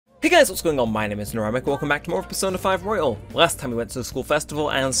Hey guys, what's going on? My name is Neremik. Welcome back to more of Persona 5 Royal. Last time we went to the school festival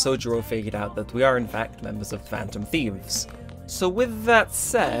and Sojiro figured out that we are in fact members of Phantom Thieves. So with that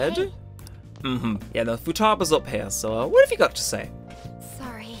said... yeah, no, Futaba's up here, so what have you got to say?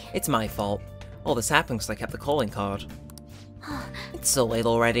 Sorry. It's my fault. All this happened because I kept the calling card. It's so late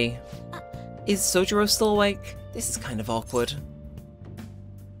already. Is Sojiro still awake? This is kind of awkward.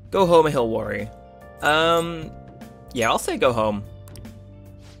 Go home and he'll worry. Yeah, I'll say go home.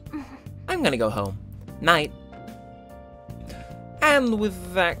 I'm gonna go home. Night. And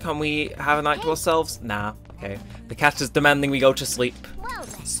with that, can we have a night to ourselves? Nah, okay. The cat is demanding we go to sleep.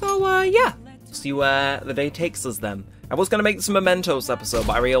 So, yeah. See where the day takes us then. I was gonna make this a Mementos episode,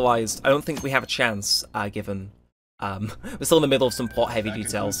 but I realised I don't think we have a chance, given... we're still in the middle of some plot-heavy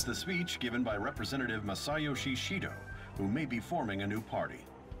details. The speech given by Representative Masayoshi Shido, who may be forming a new party.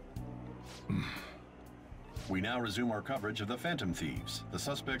 We now resume our coverage of the Phantom Thieves, the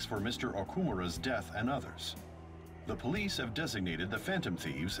suspects for Mr. Okumura's death and others. The police have designated the Phantom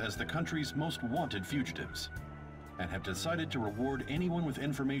Thieves as the country's most wanted fugitives, and have decided to reward anyone with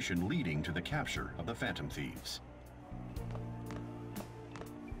information leading to the capture of the Phantom Thieves.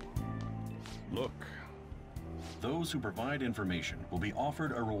 Look. Those who provide information will be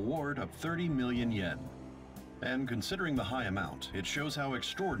offered a reward of 30 million yen. And considering the high amount, it shows how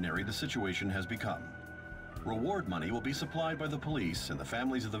extraordinary the situation has become. Reward money will be supplied by the police and the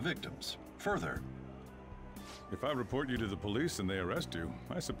families of the victims. Further, If I report you to the police and they arrest you,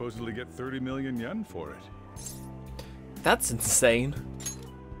 I supposedly get 30 million yen for it. That's insane.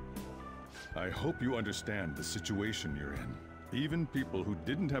 I hope you understand the situation you're in. Even people who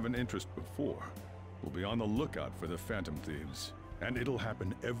didn't have an interest before will be on the lookout for the Phantom Thieves. And it'll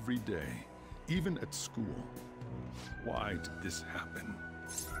happen every day, even at school. Why did this happen?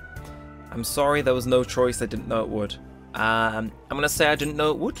 I'm sorry there was no choice, I didn't know it would. I'm gonna say I didn't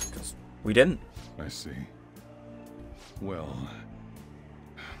know it would, because we didn't. I see. Well,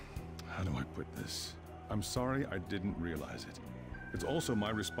 how do I put this? I'm sorry I didn't realize it. It's also my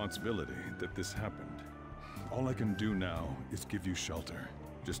responsibility that this happened. All I can do now is give you shelter.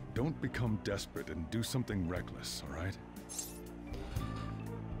 Just don't become desperate and do something reckless, all right?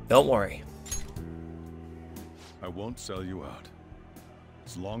 Don't worry. I won't sell you out.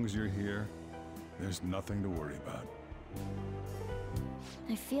 As long as you're here, there's nothing to worry about.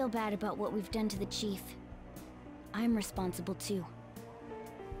 I feel bad about what we've done to the chief. I'm responsible too.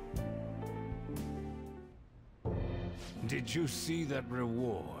 Did you see that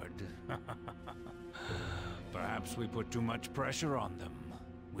reward? Perhaps we put too much pressure on them.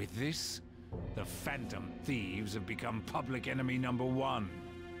 With this, the Phantom Thieves have become public enemy #1.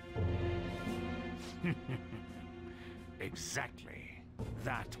 Exactly.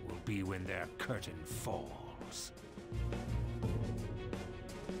 That will be when their curtain falls.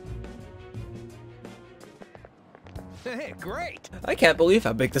 Hey, great! I can't believe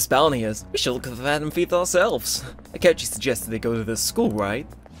how big this bounty is. We should look at the Phantom Thief ourselves. Akechi suggested they go to this school, right?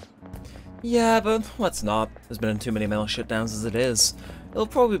 Yeah, but let's not. There's been too many mail shutdowns as it is. It'll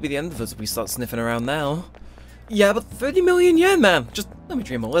probably be the end of us if we start sniffing around now. Yeah, but 30 million yen, man! Just let me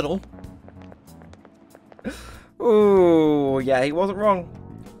dream a little. Ooh, yeah, he wasn't wrong.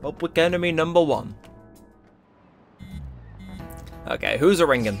 Public enemy #1. Okay, who's a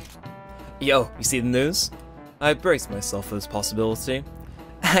ringing? Yo, you see the news? I braced myself for this possibility. It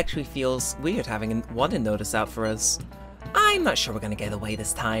actually feels weird having one in notice out for us. I'm not sure we're gonna get away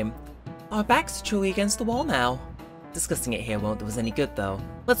this time. Our backs are truly against the wall now. Discussing it here won't do us any good though.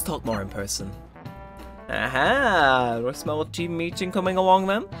 Let's talk more in person. Aha! Do I smell a team meeting coming along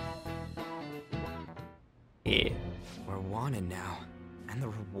then? Yeah. We're wanted now, and the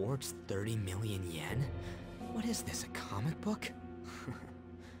reward's 30 million yen? What is this, a comic book?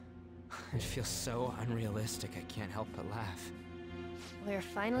 It feels so unrealistic I can't help but laugh. We're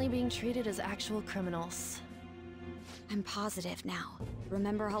finally being treated as actual criminals. I'm positive now.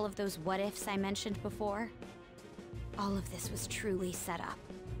 Remember all of those what-ifs I mentioned before? All of this was truly set up.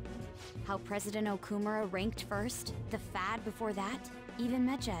 How President Okumura ranked first, the Fad before that, even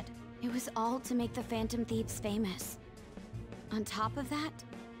Medjed. It was all to make the Phantom Thieves famous. On top of that,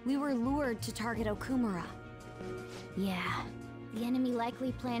 we were lured to target Okumura. Yeah, the enemy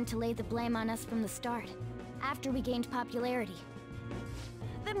likely planned to lay the blame on us from the start, after we gained popularity.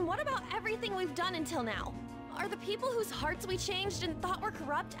 Then what about everything we've done until now? Are the people whose hearts we changed and thought were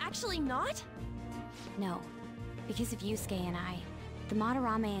corrupt actually not? No, because of Yusuke and I, the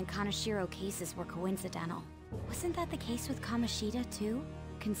Madarame and Kaneshiro cases were coincidental. Wasn't that the case with Kamoshida too?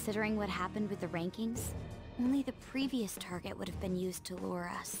 Considering what happened with the rankings, only the previous target would have been used to lure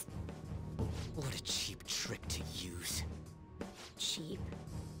us. What a cheap trick to use. Cheap?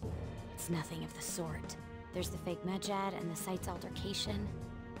 It's nothing of the sort. There's the fake Medjad and the site's altercation.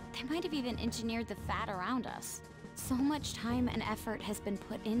 They might have even engineered the fat around us. So much time and effort has been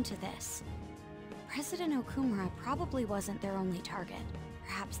put into this. President Okumura probably wasn't their only target.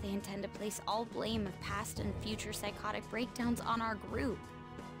 Perhaps they intend to place all blame of past and future psychotic breakdowns on our group.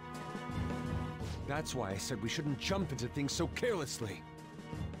 That's why I said we shouldn't jump into things so carelessly.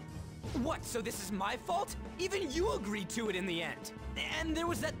 What, so this is my fault? Even you agreed to it in the end. And there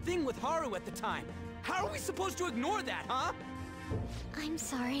was that thing with Haru at the time. How are we supposed to ignore that, huh? I'm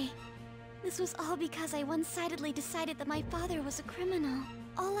sorry. This was all because I one-sidedly decided that my father was a criminal.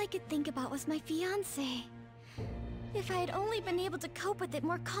 All I could think about was my fiancé. If I had only been able to cope with it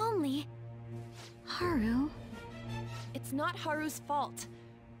more calmly... Haru? It's not Haru's fault.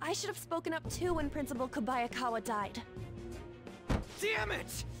 I should have spoken up too when Principal Kobayakawa died. Damn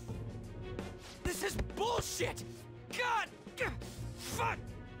it! This is bullshit! God! Fuck!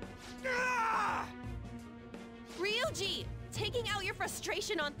 Ah! Ryuji! Taking out your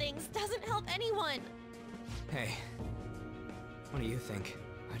frustration on things doesn't help anyone! Hey, what do you think?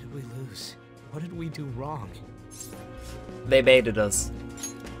 Why did we lose? What did we do wrong? They baited us.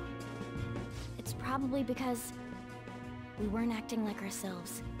 It's probably because we weren't acting like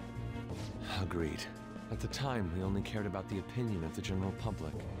ourselves. Agreed. At the time, we only cared about the opinion of the general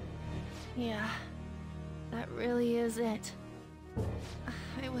public. Yeah, that really is it.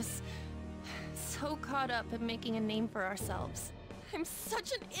 I was so caught up in making a name for ourselves. I'm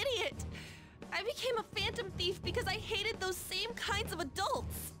such an idiot! I became a phantom thief because I hated those same kinds of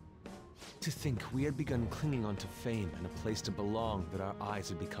adults! To think we had begun clinging onto fame and a place to belong, that our eyes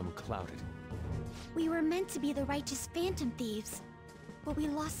had become clouded. We were meant to be the righteous phantom thieves, but we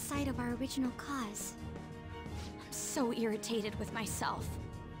lost sight of our original cause. I'm so irritated with myself.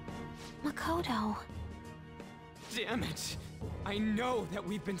 Makoto. Damn it! I know that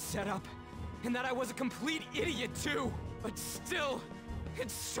we've been set up, and that I was a complete idiot too! But still,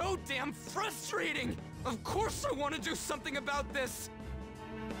 it's so damn frustrating! Of course I want to do something about this!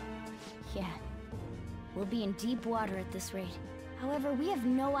 Yeah. We'll be in deep water at this rate. However, we have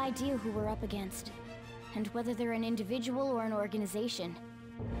no idea who we're up against, and whether they're an individual or an organization.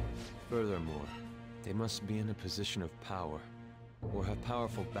 Furthermore, they must be in a position of power, or have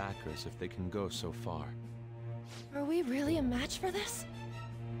powerful backers if they can go so far. Are we really a match for this?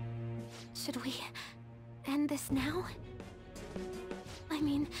 Should we end this now? I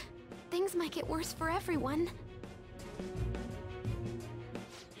mean, things might get worse for everyone.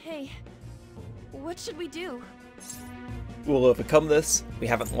 Hey, what should we do? We'll overcome this. We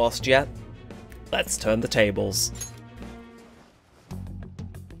haven't lost yet. Let's turn the tables.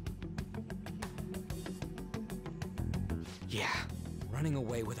 Yeah, running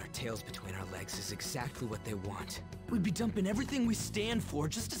away with our tails between our legs is exactly what they want. We'd be dumping everything we stand for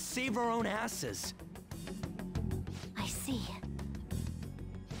just to save our own asses. I see.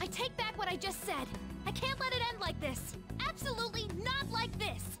 I take back what I just said. I can't let it end like this. Absolutely not like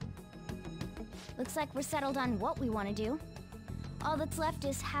this. Looks like we're settled on what we want to do. All that's left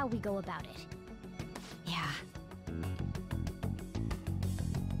is how we go about it. Yeah.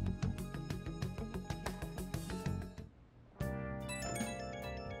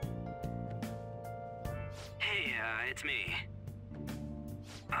 Hey, it's me.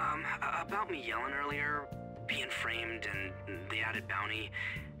 About me yelling earlier, being framed, and the added bounty,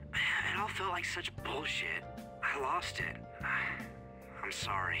 it all felt like such bullshit. I lost it. I'm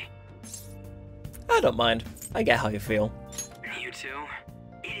sorry. I don't mind. I get how you feel. You too?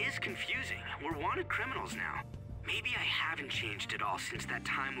 It is confusing. We're wanted criminals now. Maybe I haven't changed at all since that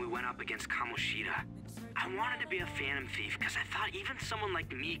time we went up against Kamoshida. I wanted to be a phantom thief because I thought even someone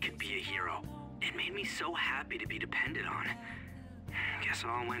like me could be a hero. It made me so happy to be depended on. Guess it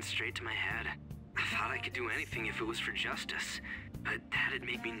all went straight to my head. I thought I could do anything if it was for justice, but that'd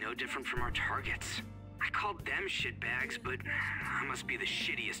make me no different from our targets. I called them shitbags, but I must be the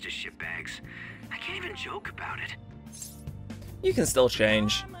shittiest of shitbags. I can't even joke about it. You can still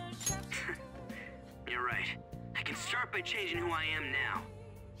change. You're right. I can start by changing who I am now.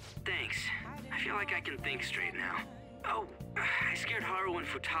 Thanks. I feel like I can think straight now. Oh, I scared Haru and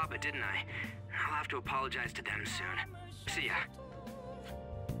Futaba, didn't I? I'll have to apologize to them soon. See ya.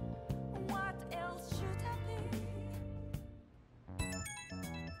 What else should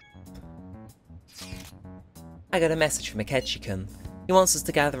I got a message from Akechi-kun. He wants us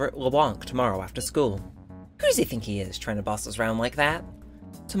to gather at LeBlanc tomorrow after school. Who does he think he is, trying to boss us around like that?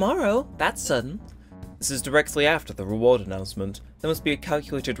 Tomorrow? That's sudden. This is directly after the reward announcement. There must be a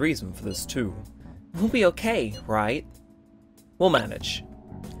calculated reason for this too. We'll be okay, right? We'll manage.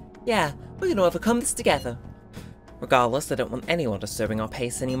 Yeah, we're gonna overcome this together. Regardless, I don't want anyone disturbing our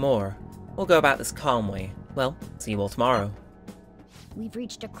pace anymore. We'll go about this calmly. Well, see you all tomorrow. We've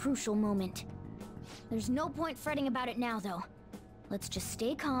reached a crucial moment. There's no point fretting about it now, though. Let's just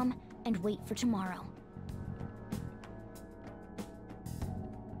stay calm and wait for tomorrow.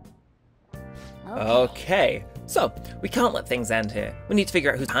 Okay, so we can't let things end here. We need to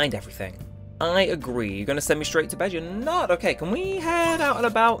figure out who's behind everything. I agree. You're gonna send me straight to bed? You're not? Okay, can we head out and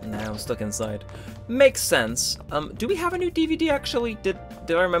about? No, I'm stuck inside. Makes sense. Do we have a new DVD actually? Did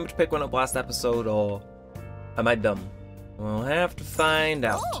I remember to pick one up last episode, or am I dumb? We'll have to find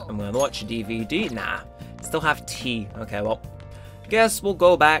out. I'm gonna watch a DVD. Nah, still have tea. Okay, well, guess we'll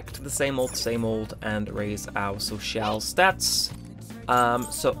go back to the same old, and raise our social stats.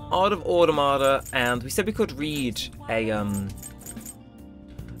 So Art of Automata, and we said we could read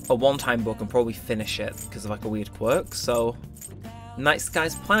a one-time book and probably finish it because of like a weird quirk. So Night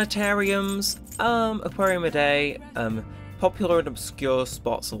Skies Planetariums, Aquarium a Day, Popular and Obscure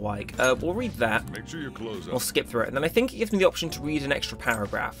Spots Alike. We'll read that. Make sure your clothes We'll skip through it, and then I think it gives me the option to read an extra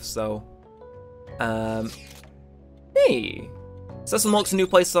paragraph. So, hey, so this unlocks a new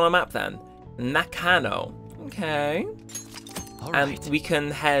place on our map then. Nakano. Okay. All And right. we can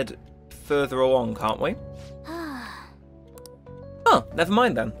head further along, can't we? Oh, never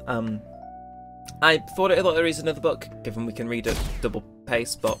mind then. I thought it there is another book, given we can read at double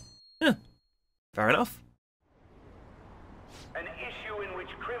pace, but yeah, fair enough. An issue in which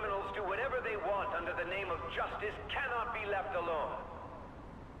criminals do whatever they want under the name of justice cannot be left alone.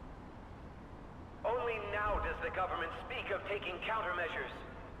 Only now does the government speak of taking countermeasures,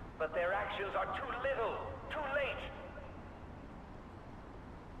 but their actions are too little, too late.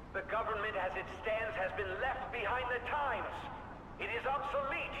 The government as it stands has been left behind the times. It is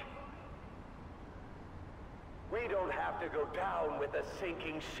obsolete. We don't have to go down with a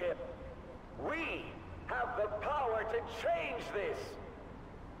sinking ship. We have the power to change this.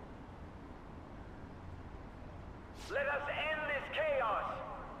 Let us end this chaos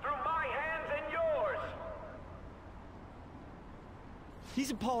through my hands and yours.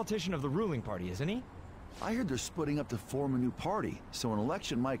 He's a politician of the ruling party, isn't he? I heard they're splitting up to form a new party, so an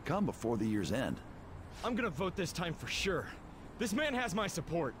election might come before the year's end. I'm gonna vote this time for sure. This man has my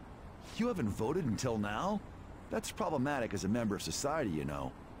support. You haven't voted until now? That's problematic as a member of society, you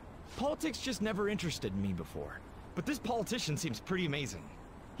know. Politics just never interested me before. But this politician seems pretty amazing.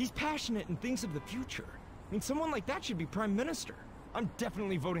 He's passionate and thinks of the future. I mean, someone like that should be prime minister. I'm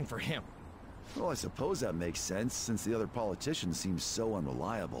definitely voting for him. Well, I suppose that makes sense, since the other politicians seem so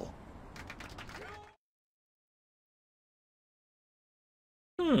unreliable.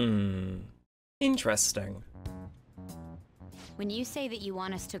 Interesting. When you say that you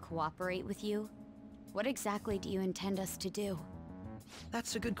want us to cooperate with you, what exactly do you intend us to do?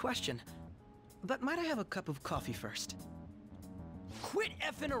 That's a good question. But might I have a cup of coffee first? Quit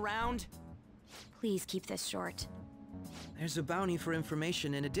effing around! Please keep this short. There's a bounty for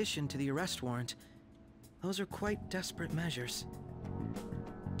information in addition to the arrest warrant. Those are quite desperate measures.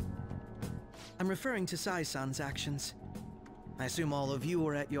 I'm referring to Sai-san's actions. I assume all of you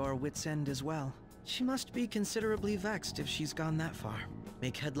are at your wits' end as well. She must be considerably vexed if she's gone that far.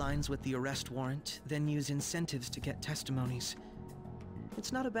 Make headlines with the arrest warrant, then use incentives to get testimonies.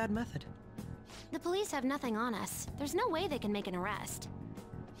 It's not a bad method. The police have nothing on us. There's no way they can make an arrest.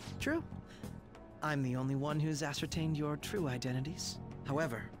 True. I'm the only one who's ascertained your true identities.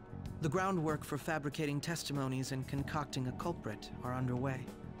 However, the groundwork for fabricating testimonies and concocting a culprit are underway.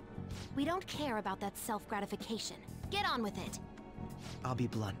 We don't care about that self-gratification. Get on with it. I'll be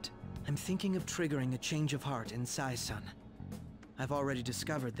blunt. I'm thinking of triggering a change of heart in Sai-san. I've already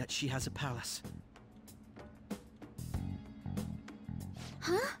discovered that she has a palace.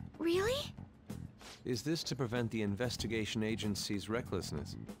 Huh? Really? Is this to prevent the investigation agency's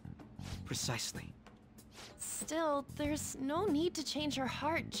recklessness? Precisely. Still, there's no need to change her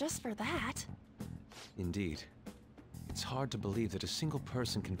heart just for that. Indeed. It's hard to believe that a single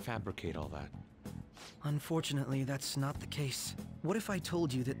person can fabricate all that. Unfortunately, that's not the case. What if I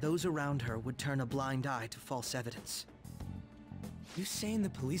told you that those around her would turn a blind eye to false evidence? You saying the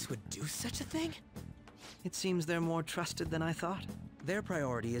police would do such a thing? It seems they're more trusted than I thought. Their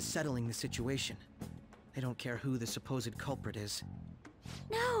priority is settling the situation. They don't care who the supposed culprit is.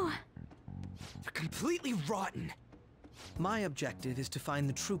 No! They're completely rotten! My objective is to find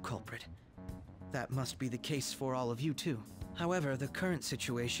the true culprit. That must be the case for all of you too. However, the current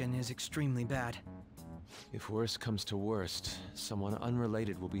situation is extremely bad. If worst comes to worst, someone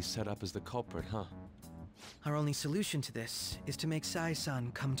unrelated will be set up as the culprit, huh? Our only solution to this is to make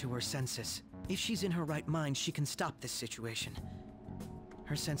Sai-san come to her senses. If she's in her right mind, she can stop this situation.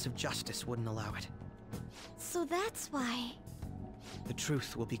 Her sense of justice wouldn't allow it. So that's why. The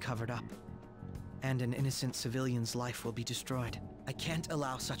truth will be covered up, and an innocent civilian's life will be destroyed. I can't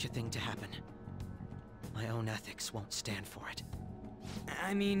allow such a thing to happen. My own ethics won't stand for it.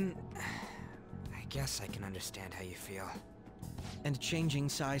 I mean, I guess I can understand how you feel. And changing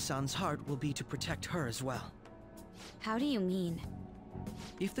Sai-san's heart will be to protect her as well. How do you mean?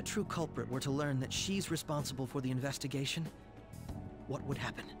 If the true culprit were to learn that she's responsible for the investigation, what would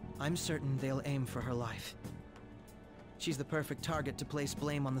happen? I'm certain they'll aim for her life. She's the perfect target to place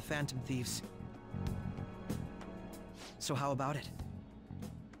blame on the Phantom Thieves. So how about it?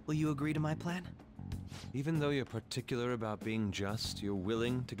 Will you agree to my plan? Even though you're particular about being just, you're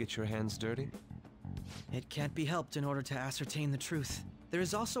willing to get your hands dirty? It can't be helped in order to ascertain the truth. There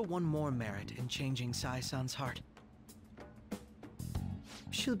is also one more merit in changing Sai-san's heart.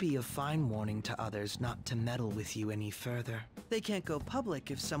 She'll be a fine warning to others not to meddle with you any further. They can't go public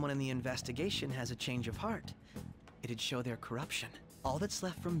if someone in the investigation has a change of heart. It'd show their corruption. All that's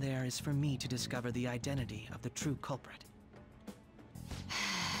left from there is for me to discover the identity of the true culprit.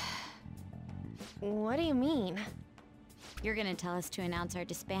 What do you mean? You're gonna tell us to announce our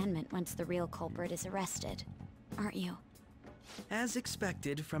disbandment once the real culprit is arrested, aren't you? As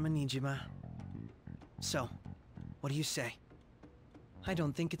expected from a Nijima. So, what do you say? I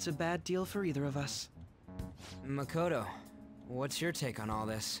don't think it's a bad deal for either of us. Makoto, what's your take on all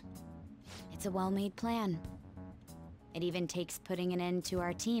this? It's a well-made plan. It even takes putting an end to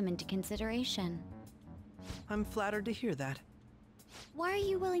our team into consideration. I'm flattered to hear that. Why are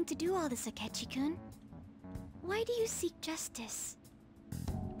you willing to do all this, Akechi-kun? Why do you seek justice?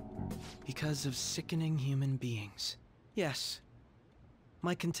 Because of sickening human beings. Yes.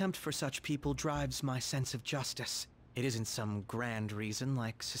 My contempt for such people drives my sense of justice. It isn't some grand reason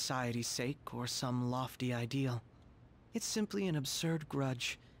like society's sake or some lofty ideal. It's simply an absurd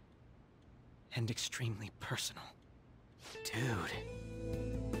grudge. And extremely personal. Dude.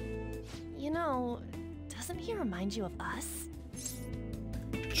 You know, doesn't he remind you of us?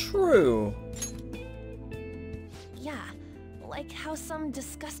 True. Yeah, like how some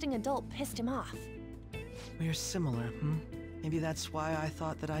disgusting adult pissed him off. We're similar, Maybe that's why I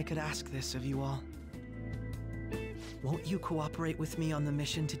thought that I could ask this of you all. Won't you cooperate with me on the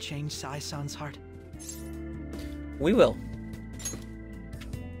mission to change Sai-san's heart? We will.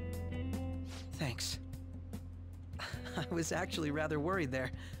 Thanks. I was actually rather worried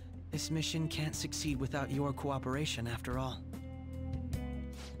there. This mission can't succeed without your cooperation, after all.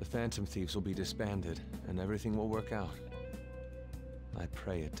 The Phantom Thieves will be disbanded, and everything will work out. I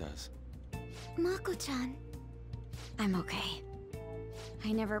pray it does. Mako-chan. I'm okay.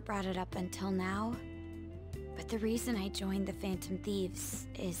 I never brought it up until now, but the reason I joined the Phantom Thieves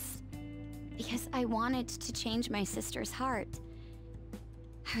is because I wanted to change my sister's heart.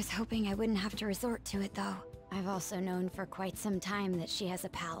 I was hoping I wouldn't have to resort to it, though. I've also known for quite some time that she has a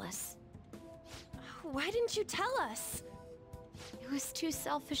palace. Why didn't you tell us? It was too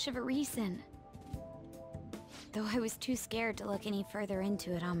selfish of a reason. Though I was too scared to look any further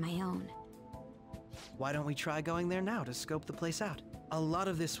into it on my own. Why don't we try going there now to scope the place out? A lot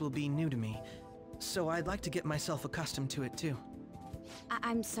of this will be new to me, so I'd like to get myself accustomed to it too.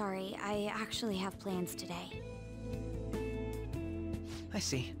 I'm sorry, I actually have plans today. I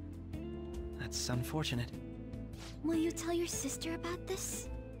see. That's unfortunate. Will you tell your sister about this?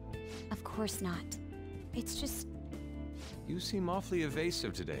 Of course not. It's just... You seem awfully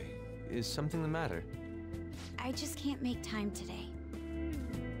evasive today. Is something the matter? I just can't make time today.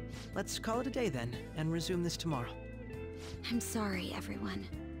 Let's call it a day then, and resume this tomorrow. I'm sorry, everyone.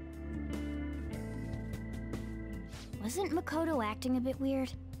 Wasn't Makoto acting a bit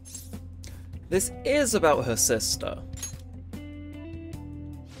weird? This is about her sister.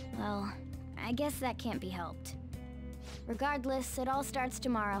 Well, I guess that can't be helped. Regardless, it all starts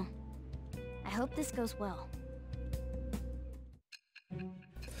tomorrow. I hope this goes well.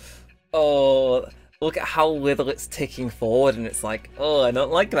 Oh, look at how little it's ticking forward, and it's like, oh, I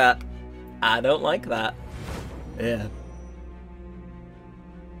don't like that. I don't like that. Yeah.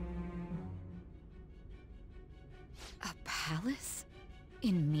 A palace?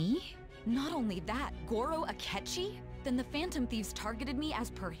 In me? Not only that, Goro Akechi? Then the Phantom Thieves targeted me as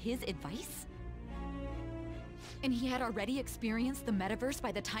per his advice? And he had already experienced the metaverse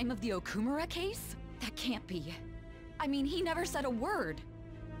by the time of the Okumura case? That can't be. I mean, he never said a word.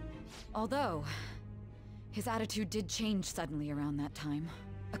 Although, his attitude did change suddenly around that time.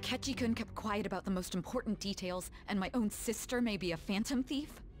 Akechi-kun kept quiet about the most important details, and my own sister may be a phantom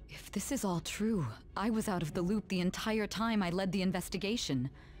thief? If this is all true, I was out of the loop the entire time I led the investigation.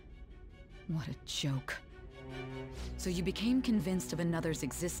 What a joke. So you became convinced of another's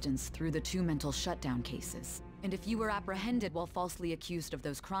existence through the 2 mental shutdown cases. And if you were apprehended while falsely accused of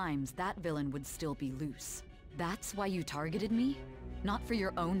those crimes, that villain would still be loose. That's why you targeted me? Not for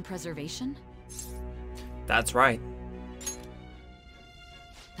your own preservation? That's right.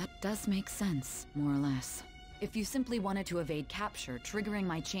 That does make sense, more or less. If you simply wanted to evade capture, triggering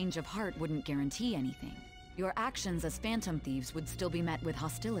my change of heart wouldn't guarantee anything. Your actions as Phantom Thieves would still be met with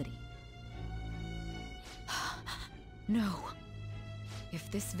hostility. No.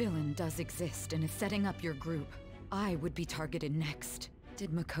 If this villain does exist and is setting up your group, I would be targeted next.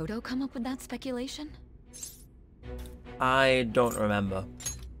 Did Makoto come up with that speculation? I don't remember.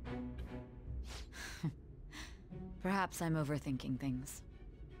 Perhaps I'm overthinking things.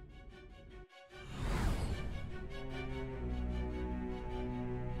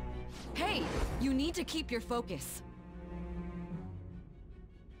 Hey! You need to keep your focus.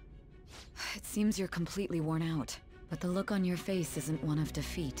 It seems you're completely worn out, but the look on your face isn't one of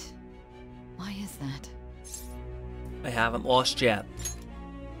defeat. Why is that? I haven't lost yet.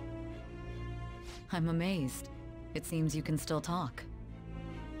 I'm amazed. It seems you can still talk.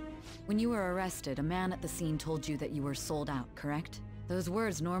 When you were arrested, a man at the scene told you that you were sold out, correct? Those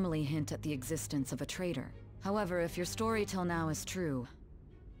words normally hint at the existence of a traitor. However, if your story till now is true,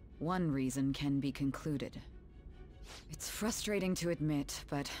 one reason can be concluded. It's frustrating to admit,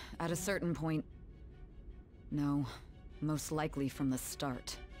 but at a certain point... No, most likely from the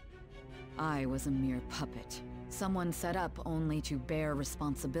start. I was a mere puppet. Someone set up only to bear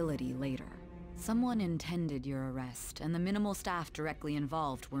responsibility later. Someone intended your arrest, and the minimal staff directly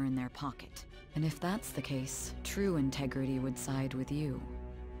involved were in their pocket. And if that's the case, true integrity would side with you.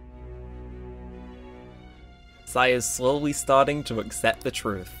 Sai is slowly starting to accept the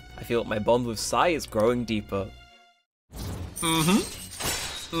truth. I feel like my bond with Sai is growing deeper.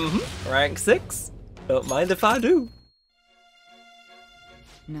 Rank 6? Don't mind if I do.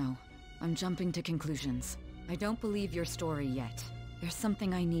 No, I'm jumping to conclusions. I don't believe your story yet. There's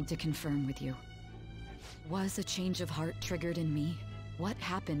something I need to confirm with you. Was a change of heart triggered in me? What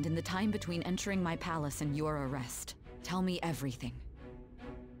happened in the time between entering my palace and your arrest? Tell me everything.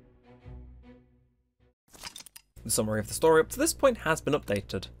 The summary of the story up to this point has been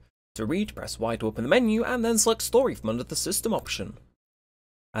updated. To read, press Y to open the menu, and then select Story from under the System option.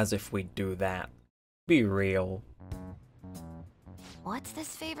 As if we'd do that. Be real. What's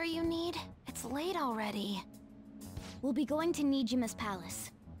this favor you need? It's late already. We'll be going to Nijima's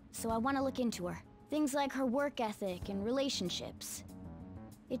palace, so I want to look into her. Things like her work ethic and relationships.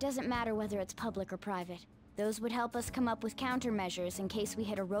 It doesn't matter whether it's public or private. Those would help us come up with countermeasures in case we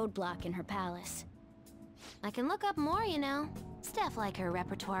hit a roadblock in her palace. I can look up more, you know. Stuff like her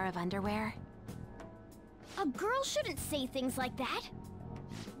repertoire of underwear. A girl shouldn't say things like that.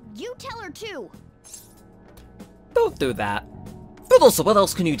 You tell her too. Don't do that. But also, what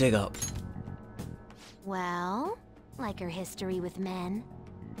else can you dig up? Well, like her history with men.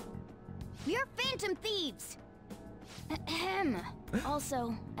 You're Phantom Thieves! Ahem.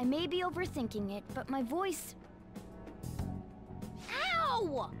 Also, I may be overthinking it, but my voice...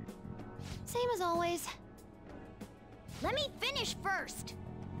 Ow! Same as always. Let me finish first!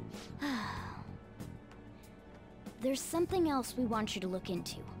 There's something else we want you to look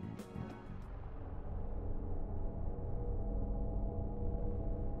into.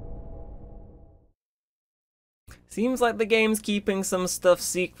 Seems like the game's keeping some stuff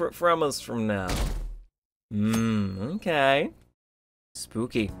secret from us from now. Okay.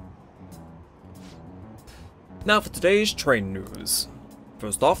 Spooky. Now for today's train news.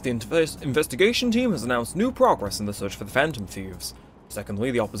 First off, the investigation team has announced new progress in the search for the Phantom Thieves.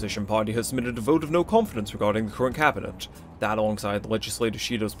 Secondly, the opposition party has submitted a vote of no confidence regarding the current cabinet. That, alongside the legislator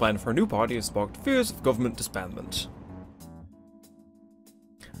Shido's plan for a new party, has sparked fears of government disbandment.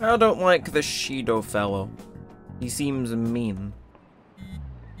 I don't like the Shido fellow. He seems mean.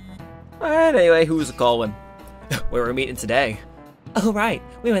 Alright, anyway, who's calling? Where are we meeting today? Oh right,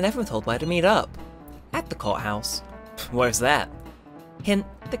 we were never told where to meet up. At the courthouse. Where's that? Hint,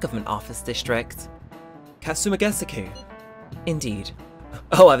 the government office district. Kasumagesaki. Indeed.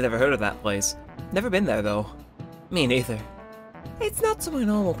 Oh, I've never heard of that place. Never been there though. Me neither. It's not to where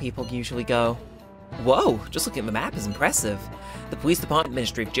normal people usually go. Whoa, just looking at the map is impressive. The Police Department,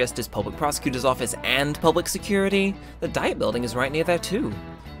 Ministry of Justice, Public Prosecutor's Office, and Public Security. The Diet Building is right near there too.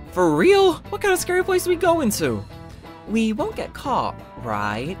 For real? What kind of scary place are we going to? We won't get caught,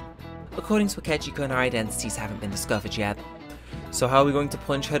 right? According to Akechi, our identities haven't been discovered yet. So how are we going to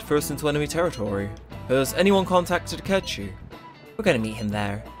plunge headfirst into enemy territory? Has anyone contacted Akechi? We're gonna meet him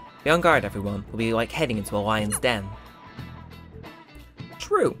there. Be on guard, everyone. We'll be like heading into a lion's den.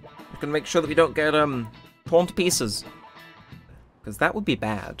 True. We're gonna make sure that we don't get torn to pieces. Because that would be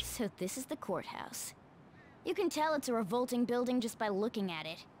bad. So this is the courthouse. You can tell it's a revolting building just by looking at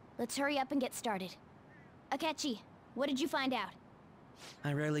it. Let's hurry up and get started. Akechi, what did you find out?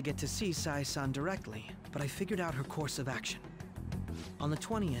 I rarely get to see Sai-san directly, but I figured out her course of action. On the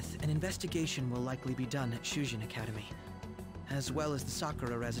 20th, an investigation will likely be done at Shujin Academy, as well as the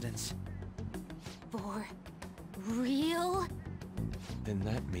Sakura residence. For real? Then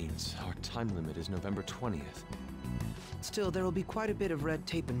that means our time limit is November 20th. Still, there will be quite a bit of red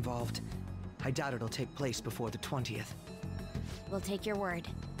tape involved. I doubt it'll take place before the 20th. We'll take your word.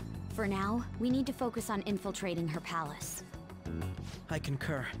 For now, we need to focus on infiltrating her palace. I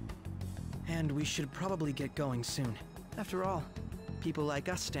concur. And we should probably get going soon. After all, people like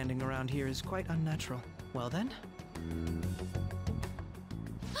us standing around here is quite unnatural. Well then?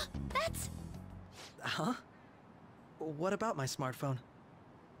 That's... Huh? What about my smartphone?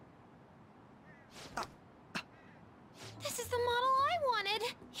 This is the model I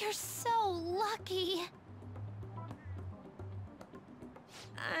wanted! You're so lucky!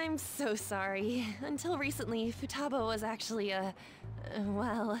 I'm so sorry. Until recently, Futaba was actually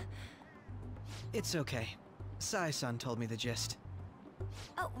well... It's okay. Sai-san told me the gist.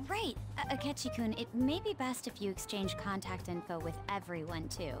 Oh, right. Akechi-kun, it may be best if you exchange contact info with everyone,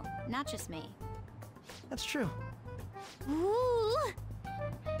 too. Not just me. That's true. Ooh!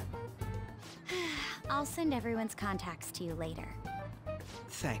 I'll send everyone's contacts to you later.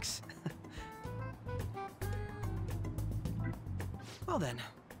 Thanks. Well then,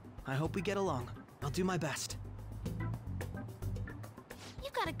 I hope we get along. I'll do my best.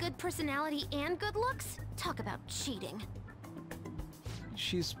 You've got a good personality and good looks? Talk about cheating.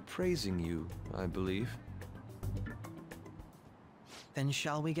 She's praising you, I believe. Then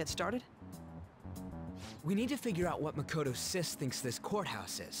shall we get started? We need to figure out what Makoto Sis thinks this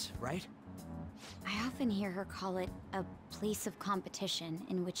courthouse is, right? I often hear her call it a place of competition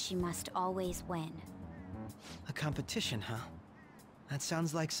in which she must always win. A competition, huh? That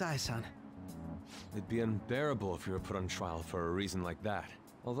sounds like Sai-san. It'd be unbearable if you were put on trial for a reason like that.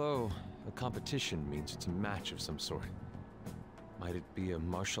 Although, a competition means it's a match of some sort. Might it be a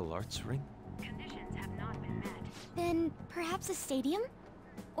martial arts ring? Conditions have not been met. Then perhaps a stadium?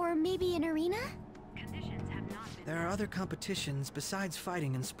 Or maybe an arena? Conditions have not been There are other competitions besides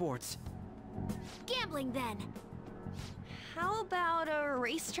fighting and sports. Gambling, then! How about a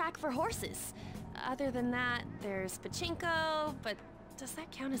racetrack for horses? Other than that, there's pachinko, but does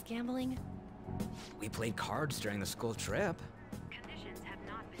that count as gambling? We played cards during the school trip. Conditions have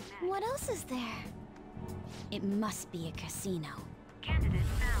not been met. What else is there? It must be a casino. Candidate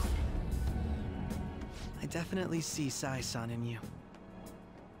found. I definitely see Sai-san in you.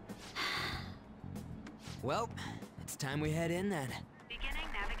 Well, it's time we head in then. Beginning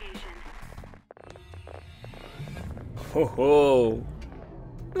navigation. Ho ho.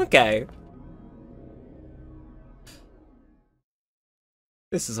 Okay.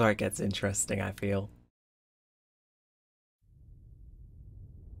 This is where it gets interesting, I feel.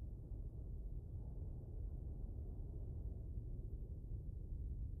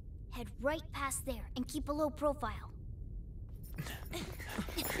 Head right past there and keep a low profile.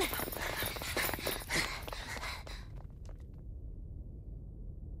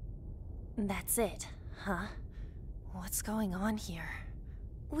 That's it, huh? What's going on here?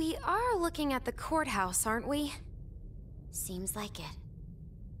 We are looking at the courthouse, aren't we? Seems like it.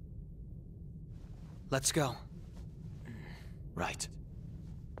 Let's go. Right.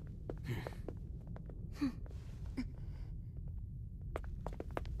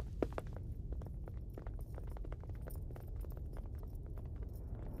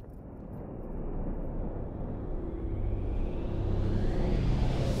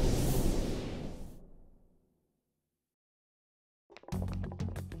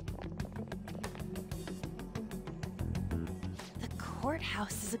 The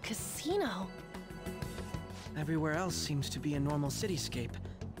courthouse is a casino. Everywhere else seems to be a normal cityscape.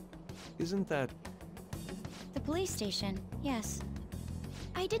 Isn't that... The police station, yes.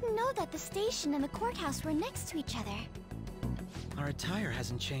 I didn't know that the station and the courthouse were next to each other. Our attire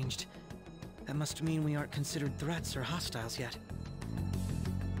hasn't changed. That must mean we aren't considered threats or hostiles yet.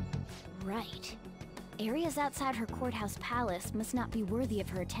 Right. Areas outside her courthouse palace must not be worthy of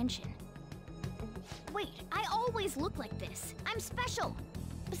her attention. Wait, I always look like this. I'm special.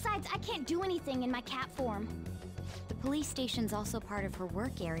 Besides, I can't do anything in my cat form. The police station's also part of her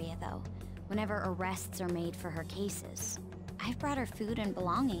work area, though, whenever arrests are made for her cases. I've brought her food and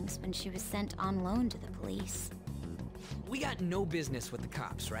belongings when she was sent on loan to the police. We got no business with the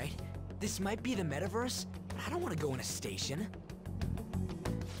cops, right? This might be the metaverse, but I don't want to go in a station.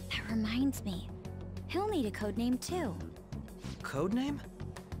 That reminds me. He'll need a codename too. Codename?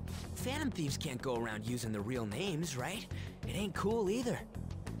 Phantom Thieves can't go around using the real names, right? It ain't cool either.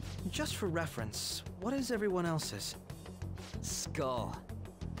 Just for reference, what is everyone else's? Skull.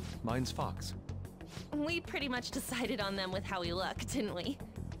 Mine's Fox. We pretty much decided on them with how we look, didn't we?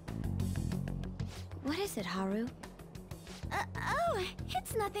 What is it, Haru? Oh,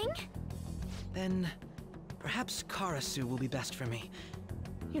 it's nothing. Then, perhaps Karasu will be best for me.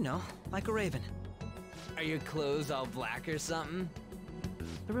 You know, like a raven. Are your clothes all black or something?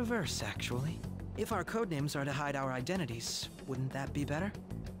 The reverse, actually. If our codenames are to hide our identities, wouldn't that be better?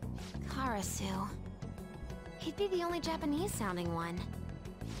 Karasu. He'd be the only Japanese-sounding one.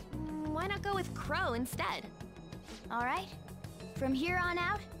 Why not go with Crow instead? All right. From here on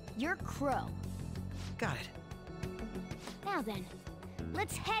out, you're Crow. Got it. Now then,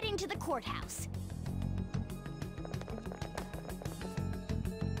 let's head into the courthouse.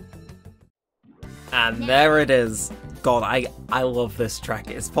 And there it is. God, I love this track.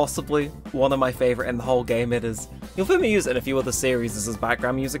 It's possibly one of my favorite in the whole game. It is. You'll hear me use it in a few other series as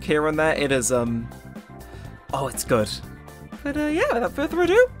background music here and there. It is, oh, it's good. But, yeah, without further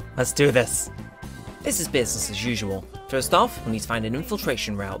ado, let's do this. This is business as usual. First off, we need to find an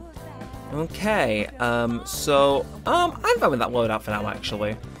infiltration route. Okay, I'm fine with that loadout for now,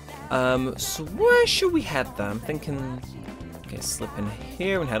 actually. So where should we head then? I'm thinking, okay, slip in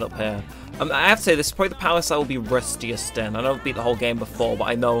here and head up here. I have to say, this is probably the palace I will be rustiest in. I know I've beat the whole game before, but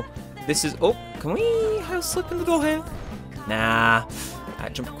I know this is... Oh, can we have slip in the door here? Nah. I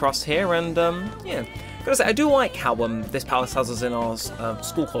jump across here and, yeah. Gotta say, I do like how this palace has us in our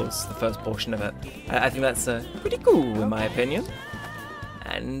school clothes, the first portion of it. I think that's pretty cool, in my opinion.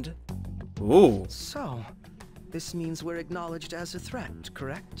 And... Ooh. So, this means we're acknowledged as a threat,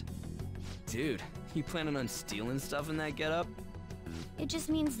 correct? Dude, you planning on stealing stuff in that getup? It just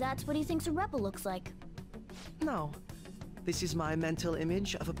means that's what he thinks a rebel looks like. No. This is my mental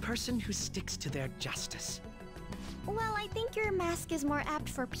image of a person who sticks to their justice. Well, I think your mask is more apt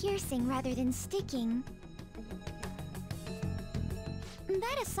for piercing rather than sticking.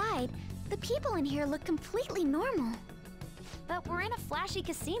 That aside, the people in here look completely normal. But we're in a flashy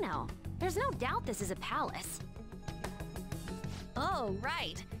casino. There's no doubt this is a palace. Oh,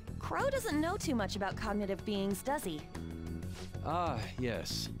 right. Crow doesn't know too much about cognitive beings, does he? Ah,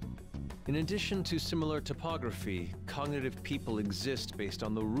 yes. In addition to similar topography, cognitive people exist based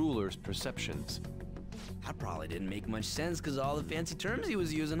on the ruler's perceptions. That probably didn't make much sense because of all the fancy terms he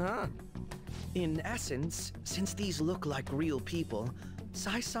was using, huh? In essence, since these look like real people,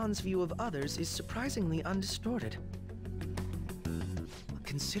 Sai-san's view of others is surprisingly undistorted.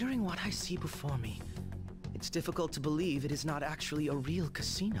 Considering what I see before me, it's difficult to believe it is not actually a real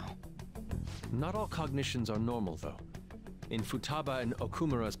casino. Not all cognitions are normal, though. In Futaba and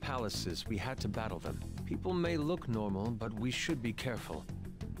Okumura's palaces, we had to battle them. People may look normal, but we should be careful.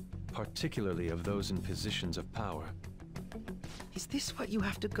 Particularly of those in positions of power. Is this what you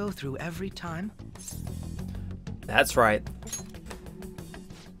have to go through every time? That's right.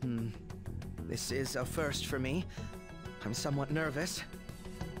 This is a first for me. I'm somewhat nervous.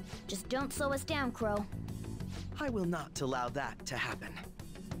 Just don't slow us down, Crow. I will not allow that to happen.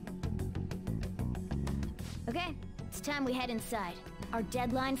 Okay, it's time we head inside. Our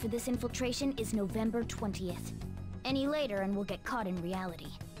deadline for this infiltration is November 20th. Any later and we'll get caught in reality.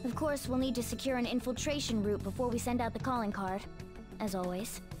 Of course, we'll need to secure an infiltration route before we send out the calling card. As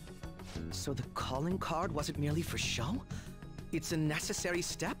always. So the calling card wasn't merely for show? It's a necessary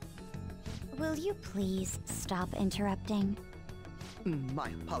step? Will you please stop interrupting? My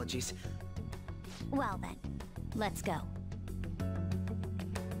apologies. Well then, let's go.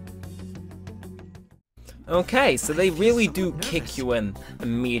 Okay, so they really do kick you in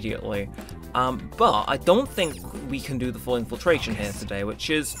immediately. But I don't think we can do the full infiltration here today, which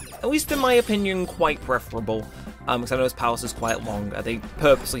is, at least in my opinion, quite preferable. Because I know this palace is quite long. They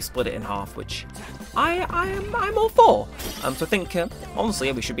purposely split it in half, which I'm all for. So I think,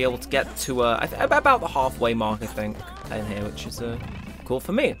 honestly, we should be able to get to about the halfway mark, I think, in here, which is cool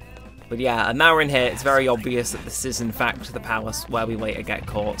for me. But yeah, and now we're in here, it's very obvious that this is in fact the palace where we later get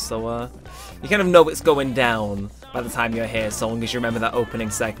caught. So you kind of know it's going down by the time you're here, so long as you remember that opening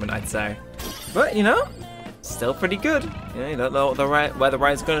segment, I'd say. But you know, still pretty good. You know, you don't know where the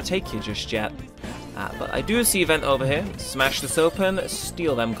ride's going to take you just yet. But I do see a vent over here. Smash this open,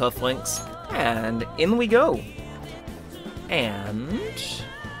 steal them cufflinks, and in we go. And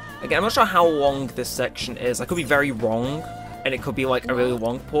again, I'm not sure how long this section is. I could be very wrong, and it could be like a really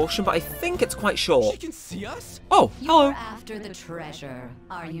long portion, but I think it's quite short. She can see us? Oh, hello. You're after the treasure,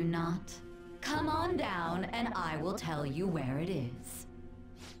 are you not? Come on down, and I will tell you where it is.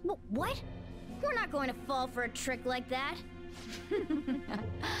 What? We're not going to fall for a trick like that.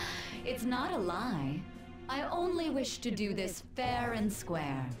 It's not a lie. I only wish to do this fair and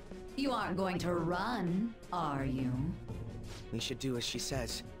square. You aren't going to run, are you? We should do as she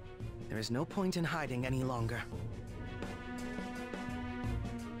says. There is no point in hiding any longer.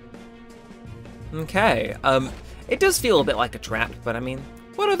 Okay, it does feel a bit like a trap, but I mean,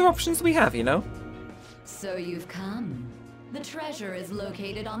 what other options do we have, you know? So you've come. The treasure is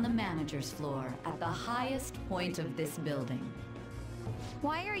located on the manager's floor, at the highest point of this building.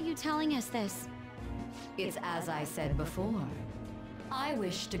 Why are you telling us this? It's as I said before. I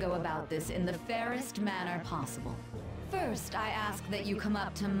wish to go about this in the fairest manner possible. First, I ask that you come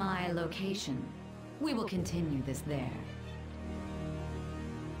up to my location. We will continue this there.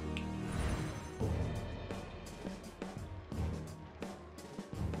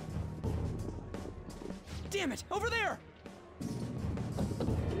 Damn it! Over there!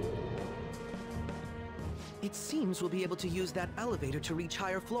 It seems we'll be able to use that elevator to reach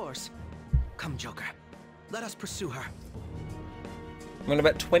higher floors. Come, Joker. Let us pursue her. I'm gonna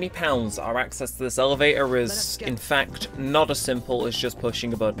bet £20 our access to this elevator is, in fact, not as simple as just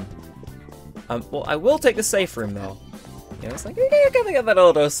pushing a button. Well, I will take the safe room, though. You know, it's like, I gotta get that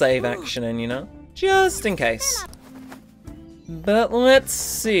auto-save action in, you know? Just in case. But let's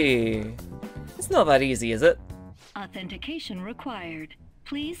see. It's not that easy, is it? Authentication required.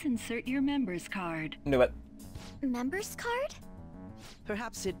 Please insert your member's card. Knew it. Member's card?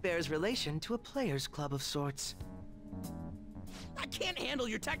 Perhaps it bears relation to a player's club of sorts. I can't handle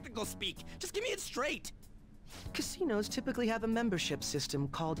your technical speak. Just give me it straight. Casinos typically have a membership system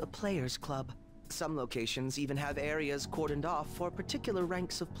called a player's club. Some locations even have areas cordoned off for particular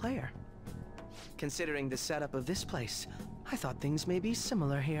ranks of player. Considering the setup of this place, I thought things may be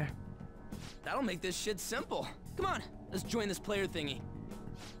similar here. That'll make this shit simple. Come on, let's join this player thingy.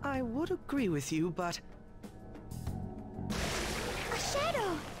 I would agree with you, but... A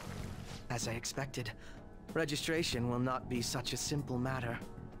shadow! As I expected, registration will not be such a simple matter.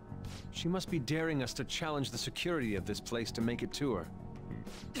 She must be daring us to challenge the security of this place to make it to her.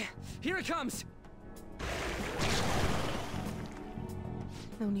 Here it comes!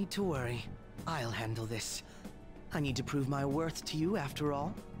 No need to worry. I'll handle this. I need to prove my worth to you after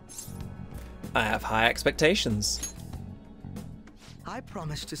all. I have high expectations. I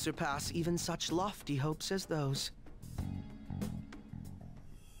promise to surpass even such lofty hopes as those.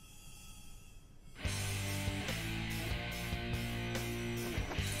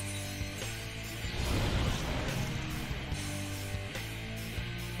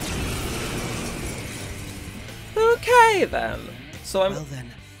 Okay then. So I'm. Well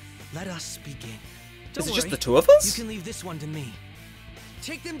then, let us begin. Is Don't it just worry. the two of us? You can leave this one to me.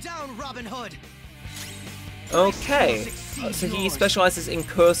 Take them down, Robin Hood. Okay. So he specializes in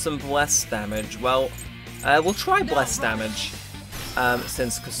curse and bless damage. Well, we'll try bless damage.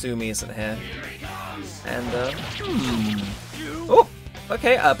 Since Kasumi isn't here. And oh,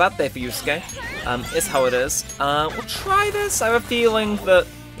 okay. Bad day for Yusuke. Is how it is. We'll try this. I have a feeling that.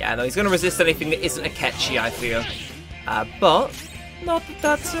 Yeah, no, he's going to resist anything that isn't Akechi, I fear. But, not that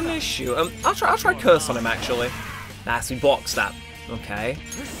that's an issue. I'll try Curse on him, actually. Nah, so he blocks that. Okay.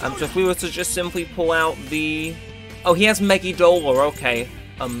 So if we were to just simply pull out the... Oh, he has Megidolor, okay.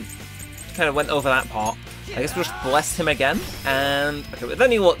 Kind of went over that part. I guess we'll just bless him again. And, okay, with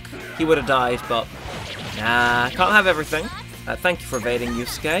any luck, he would have died, but... Nah, can't have everything. Thank you for evading,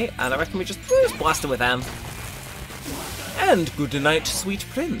 Yusuke. And I reckon we just blast him with M. And good night, sweet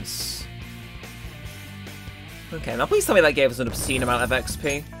prince. Okay, now please tell me that gave us an obscene amount of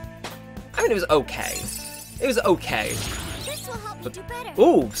XP. I mean, it was okay. It was okay. This will help you do better.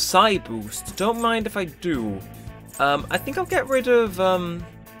 Ooh, Psi boost. Don't mind if I do. I think I'll get rid of, Yeah,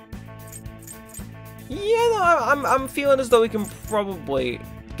 no, I'm feeling as though we can probably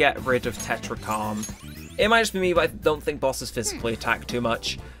get rid of Tetracom. It might just be me, but I don't think bosses physically attack too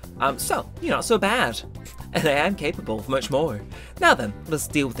much. So, you're not so bad. And I am capable of much more. Now then, let's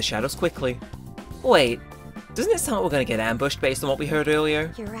deal with the shadows quickly. Wait, doesn't it sound like we're going to get ambushed based on what we heard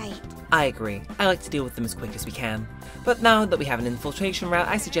earlier? You're right. I agree. I like to deal with them as quick as we can. But now that we have an infiltration route,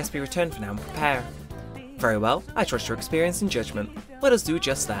 I suggest we return for now and prepare. Very well, I trust your experience and judgment. Let us do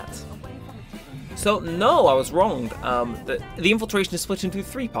just that. So, no, I was wrong. The infiltration is split into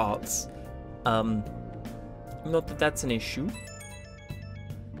 3 parts. Not that that's an issue.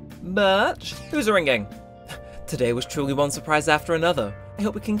 But, who's ringing? Today was truly one surprise after another. I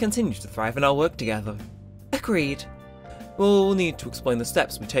hope we can continue to thrive in our work together. Agreed. We'll need to explain the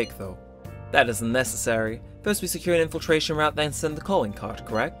steps we take, though. That isn't necessary. First we secure an infiltration route, then send the calling card,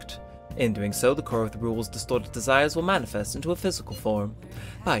 correct? In doing so, the core of the rule's distorted desires will manifest into a physical form.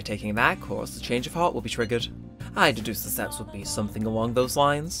 By taking that course, the change of heart will be triggered. I deduce the steps would be something along those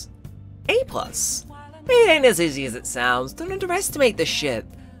lines. A+. It ain't as easy as it sounds. Don't underestimate this shit.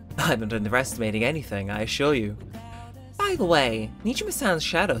 I'm not underestimating anything, I assure you. By the way, Nijima-san's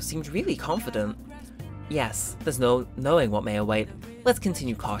shadow seemed really confident. Yes, there's no knowing what may await. Let's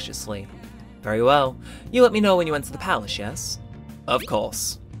continue cautiously. Very well. You let me know when you enter the palace, yes? Of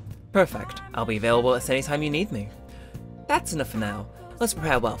course. Perfect. I'll be available at any time you need me. That's enough for now. Let's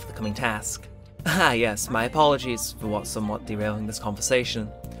prepare well for the coming task. Ah yes, my apologies for what's somewhat derailing this conversation.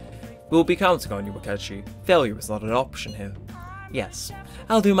 We'll be counting on you, Akechi. Failure is not an option here. Yes,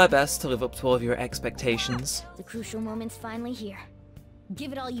 I'll do my best to live up to all of your expectations. The crucial moment's finally here.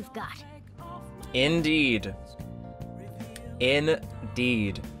 Give it all you've got. Indeed.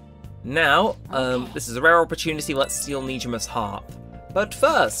 Indeed. Now, this is a rare opportunity. Let's steal Nijima's heart. But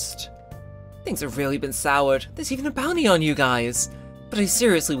first, things have really been soured. There's even a bounty on you guys. But I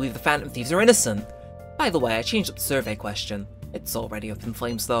seriously believe the Phantom Thieves are innocent. By the way, I changed up the survey question. It's already up in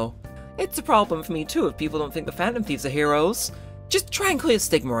flames though. It's a problem for me too if people don't think the Phantom Thieves are heroes. Just try and clear the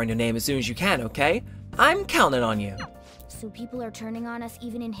stigma on your name as soon as you can, okay? I'm counting on you. So people are turning on us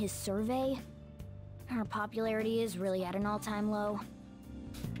even in his survey? Our popularity is really at an all-time low.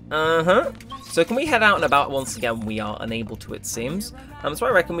 Uh-huh. So can we head out and about once again? We are unable to, it seems. So I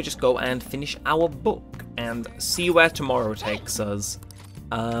reckon we just go and finish our book and see where tomorrow takes us.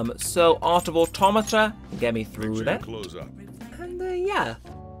 So Art of Automata, get me through that. And yeah.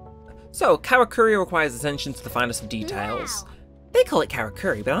 So Karakuri requires attention to the finest of details. They call it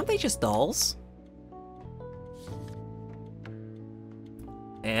Karakuri, but aren't they just dolls?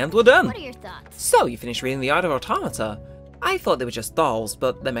 And we're done. What are your thoughts? So you finished reading the Art of Automata. I thought they were just dolls,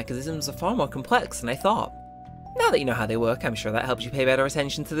 but their mechanisms are far more complex than I thought. Now that you know how they work, I'm sure that helps you pay better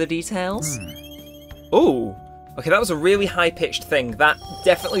attention to the details. Ooh, okay, that was a really high-pitched thing. That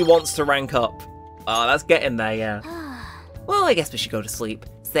definitely wants to rank up. Oh, that's getting there, yeah. Well, I guess we should go to sleep.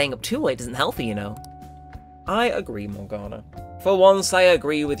 Staying up too late isn't healthy, you know. I agree, Morgana. For once, I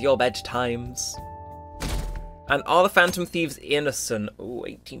agree with your bedtimes. And are the Phantom Thieves innocent? Ooh,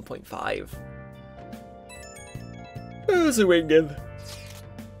 18.5. Who's a ringing?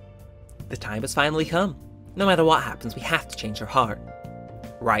 The time has finally come. No matter what happens, we have to change our heart.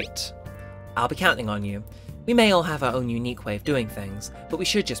 Right. I'll be counting on you. We may all have our own unique way of doing things, but we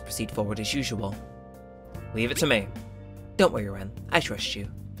should just proceed forward as usual. Leave it to me. Don't worry, Ren. I trust you.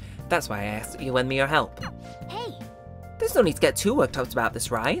 That's why I asked that you lend me your help. Hey! There's no need to get too worked up about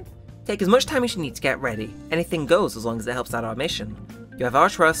this, right? Take as much time as you need to get ready. Anything goes as long as it helps out our mission. You have our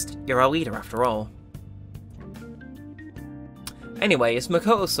trust, you're our leader after all. Anyway, is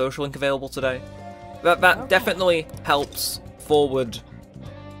Makoto's social link available today? That definitely helps forward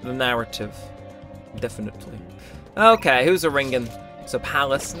the narrative. Definitely. Okay, who's a ringing? So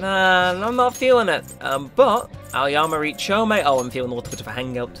Palace, nah, I'm not feeling it. But Aoyama Richome, oh, I'm feeling a little bit of a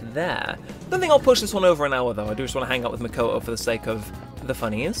hangout there. Don't think I'll push this one over an hour though. I do just want to hang out with Makoto for the sake of the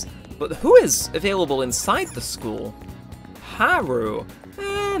funnies. But who is available inside the school? Haru.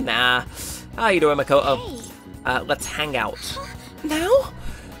 Nah. How you doing, Makoto? Let's hang out. Now?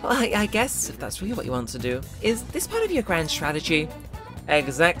 Well, I guess if that's really what you want to do. Is this part of your grand strategy?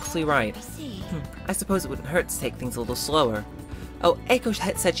 Exactly right. I see. I suppose it wouldn't hurt to take things a little slower. Oh, Eiko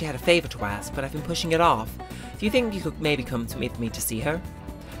said she had a favor to ask, but I've been pushing it off. Do you think you could maybe come to with me to see her?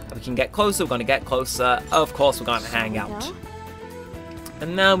 If we can get closer, we're going to get closer. Of course, we're going to hang out.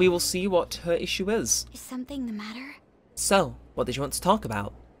 And now we will see what her issue is. Is something the matter? So, what did you want to talk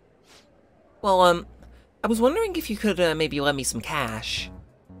about? Well, I was wondering if you could maybe lend me some cash.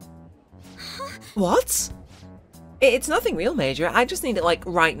 What? It's nothing real, Major. I just need it, like,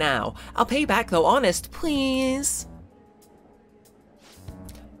 right now. I'll pay you back, though, honest, please.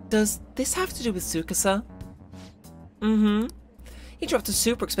 Does this have to do with Tsukasa? Mm-hmm. He dropped a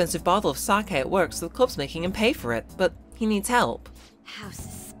super expensive bottle of sake at work, so the club's making him pay for it, but he needs help. How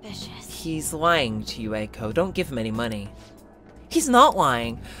suspicious. He's lying to you, Eiko. Don't give him any money. He's not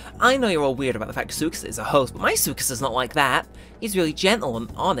lying. I know you're all weird about the fact Tsukasa is a host, but my Tsukasa's not like that. He's really gentle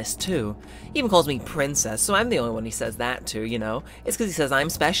and honest, too. He even calls me princess, so I'm the only one he says that to, you know? It's because he says I'm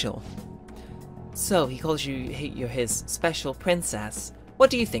special. So, he calls you're his special princess. What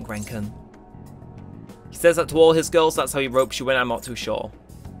do you think, Renken? He says that to all his girls, that's how he ropes you in, I'm not too sure.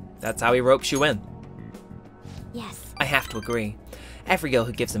 That's how he ropes you in. Yes. I have to agree. Every girl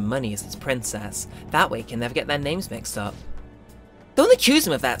who gives him money is his princess. That way he can never get their names mixed up. Don't accuse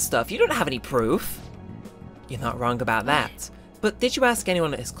him of that stuff, you don't have any proof. You're not wrong about that. But did you ask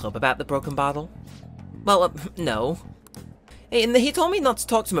anyone at his club about the broken bottle? Well, no. And he told me not to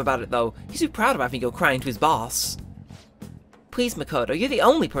talk to him about it, though. He's too proud of having me go crying to his boss. Please, Makoto, you're the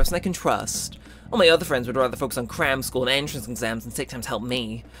only person I can trust. All my other friends would rather focus on cram school and entrance exams than take time to help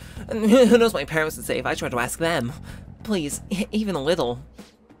me. And who knows what my parents would say if I tried to ask them. Please, even a little.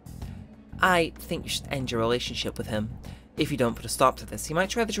 I think you should end your relationship with him. If you don't put a stop to this, he might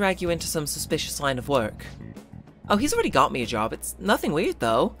try to drag you into some suspicious line of work. Oh, he's already got me a job. It's nothing weird,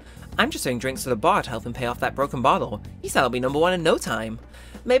 though. I'm just serving drinks to the bar to help him pay off that broken bottle. He said I'll be #1 in no time.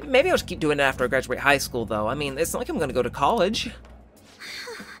 Maybe I'll just keep doing it after I graduate high school, though. I mean, it's not like I'm gonna go to college.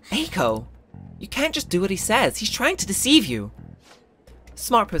 Eiko, you can't just do what he says. He's trying to deceive you. A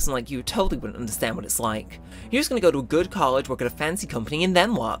smart person like you totally wouldn't understand what it's like. You're just gonna go to a good college, work at a fancy company, and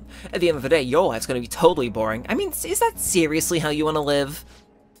then what? At the end of the day, your life's gonna be totally boring. I mean, is that seriously how you want to live?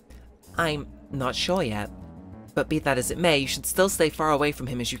 I'm not sure yet. But be that as it may, you should still stay far away from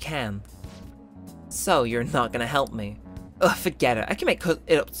him as you can. So, you're not gonna help me? Ugh, forget it. I can make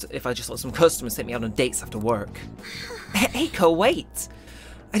it up if I just let some customers take me out on dates after work. Eiko, wait!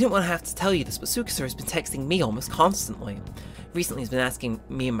 I didn't want to have to tell you this, but Tsukasa has been texting me almost constantly. Recently he's been asking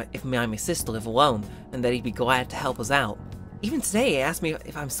me if me and my sister live alone, and that he'd be glad to help us out. Even today he asked me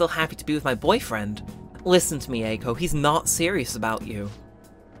if I'm still happy to be with my boyfriend. Listen to me, Eiko, he's not serious about you.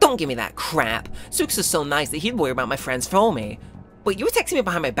 Don't give me that crap! Tsukasa's so nice that he'd worry about my friends for me. Wait, you were texting me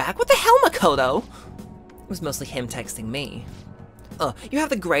behind my back? What the hell, Makoto? It was mostly him texting me. You have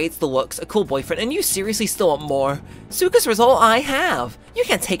the grades, the looks, a cool boyfriend, and you seriously still want more? Tsukasa is all I have. You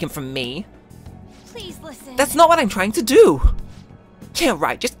can't take him from me. Please listen. That's not what I'm trying to do. Yeah,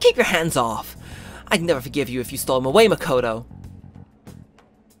 right, just keep your hands off. I'd never forgive you if you stole him away, Makoto.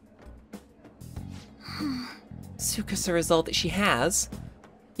 Tsukasa is all that she has.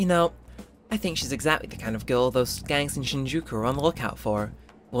 You know, I think she's exactly the kind of girl those gangs in Shinjuku are on the lookout for.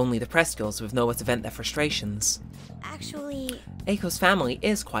 Only depressed girls who have nowhere to vent their frustrations. Actually... Eiko's family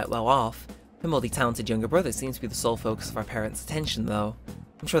is quite well off. Her multi-talented younger brother seems to be the sole focus of our parents' attention, though.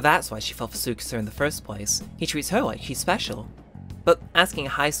 I'm sure that's why she fell for Tsukasa in the first place. He treats her like she's special. But asking a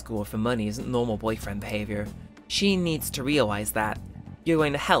high schooler for money isn't normal boyfriend behavior. She needs to realize that. You're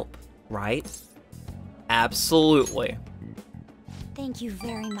going to help, right? Absolutely. Thank you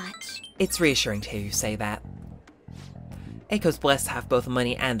very much. It's reassuring to hear you say that. Eiko's blessed to have both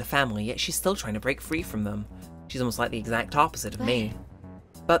money and a family, yet she's still trying to break free from them. She's almost like the exact opposite of me.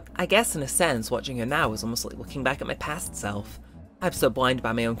 But I guess in a sense, watching her now is almost like looking back at my past self. I'm so blinded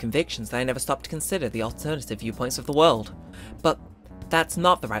by my own convictions that I never stopped to consider the alternative viewpoints of the world. But that's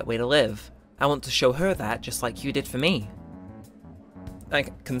not the right way to live. I want to show her that, just like you did for me. I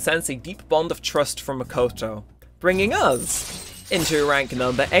can sense a deep bond of trust from Makoto, bringing us into rank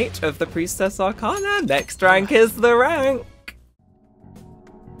number 8 of the Priestess Arcana. Next rank is the rank.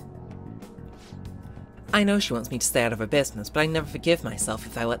 I know she wants me to stay out of her business, but I never forgive myself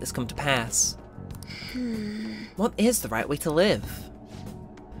if I let this come to pass. What is the right way to live?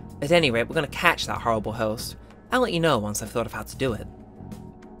 At any rate, we're going to catch that horrible host. I'll let you know once I've thought of how to do it.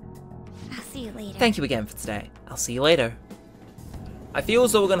 I'll see you later. Thank you again for today. I'll see you later. I feel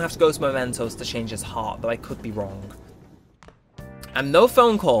as though we're going to have to go to Mementos to change his heart, though I could be wrong. And no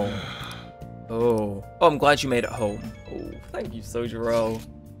phone call. Oh, I'm glad you made it home. Oh, thank you, Sojiro.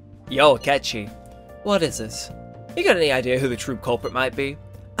 Yo, Akechi. What is it? You got any idea who the true culprit might be?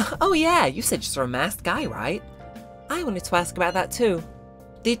 Oh yeah, you said you saw a masked guy, right? I wanted to ask about that too.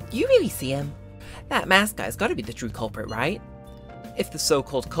 Did you really see him? That masked guy's gotta be the true culprit, right? If the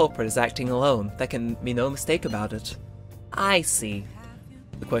so-called culprit is acting alone, there can be no mistake about it. I see.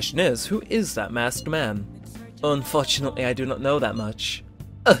 The question is, who is that masked man? Unfortunately, I do not know that much.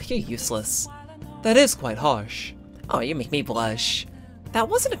 Ugh, you're useless. That is quite harsh. Oh, you make me blush. That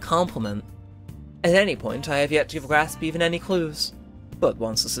wasn't a compliment. At any point, I have yet to grasp even any clues. But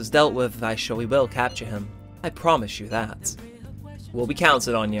once this is dealt with, I surely will capture him. I promise you that. We'll be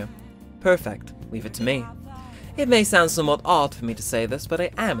counted on you. Perfect. Leave it to me. It may sound somewhat odd for me to say this, but I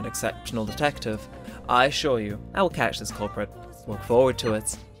am an exceptional detective. I assure you, I will catch this culprit. Look forward to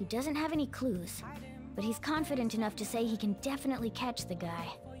it. He doesn't have any clues, but he's confident enough to say he can definitely catch the guy.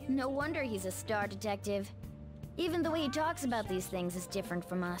 No wonder he's a star detective. Even the way he talks about these things is different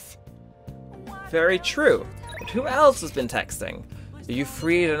from us. Very true. But who else has been texting? Are you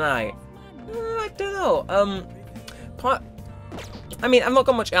free tonight? I don't know. I mean, I've not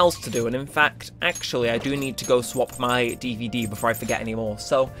got much else to do, and in fact, actually, I do need to go swap my DVD before I forget any more.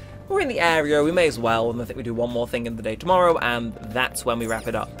 So, we're in the area, we may as well, and I think we do one more thing in the day tomorrow, and that's when we wrap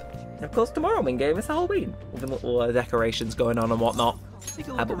it up. And of course, tomorrow in-game is Halloween, with the little decorations going on and whatnot.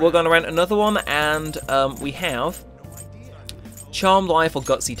 But we're going to rent another one, and we have Charmed Life or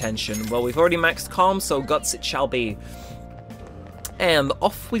Gutsy Tension. Well, we've already maxed Calm, so Guts it shall be. And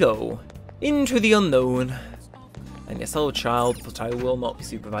off we go. Into the unknown. And yes, hello child, but I will not be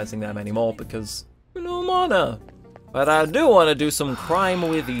supervising them anymore because no mana. But I do want to do some crime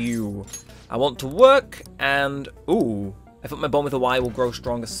with you. I want to work and... Ooh, I thought my bond with a Y will grow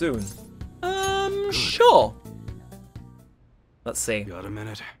stronger soon. Sure. Let's see. Got a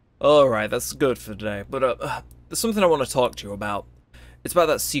minute? Alright, that's good for today. But there's something I want to talk to you about. It's about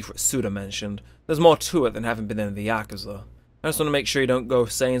that secret suit I mentioned. There's more to it than having been in the Yakuza. I just want to make sure you don't go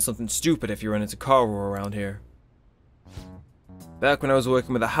saying something stupid if you run into Karu around here. Back when I was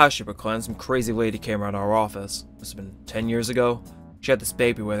working with the Hashiba clan, some crazy lady came around our office. Must have been 10 years ago. She had this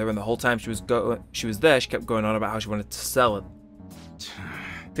baby with her, and the whole time she was there, she kept going on about how she wanted to sell it.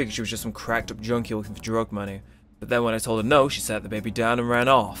 Figured she was just some cracked up junkie looking for drug money. But then when I told her no, she sat the baby down and ran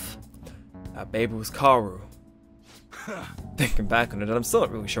off. That baby was Karu. Thinking back on it, I'm still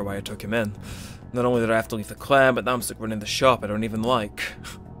not really sure why I took him in. Not only did I have to leave the clan, but now I'm stuck running the shop I don't even like.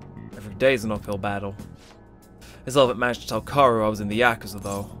 Every day's an uphill battle. I still haven't managed to tell Karu I was in the Yakuza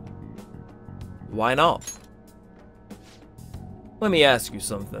though. Why not? Let me ask you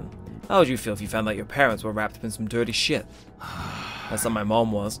something. How would you feel if you found out your parents were wrapped up in some dirty shit? That's how my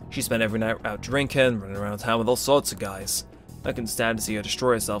mom was. She spent every night out drinking, running around town with all sorts of guys. I couldn't stand to see her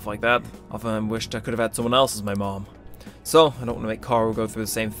destroy herself like that. Often I wished I could have had someone else as my mom. So, I don't want to make Karu go through the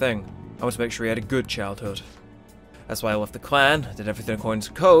same thing. I want to make sure he had a good childhood. That's why I left the clan, did everything according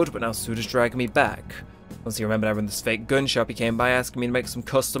to code, but now Suda's dragging me back. Once he remembered I run this fake gun shop, he came by asking me to make some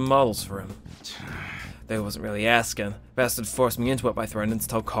custom models for him. Though he wasn't really asking. Bastard forced me into it by threatening to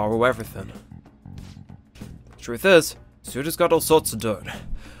tell Karu everything. Truth is, Suda's got all sorts of dirt.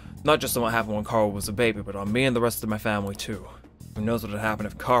 Not just on what happened when Karu was a baby, but on me and the rest of my family too. Who knows what would happen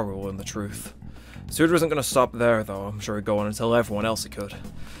if Karu learned the truth. Suda isn't going to stop there though. I'm sure he'd go on and tell everyone else he could.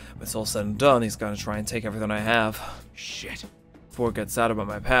 When it's all said and done, he's going to try and take everything I have. Shit. Before it gets out about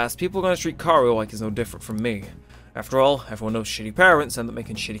my past, people are going to treat Karu like he's no different from me. After all, everyone knows shitty parents end up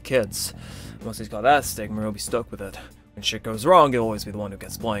making shitty kids. Once he's got that stigma, he'll be stuck with it. When shit goes wrong, he'll always be the one who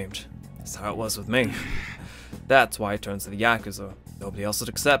gets blamed. That's how it was with me. That's why I turned to the Yakuza. Nobody else would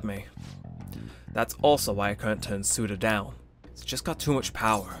accept me. That's also why I couldn't turn Suda down. He's just got too much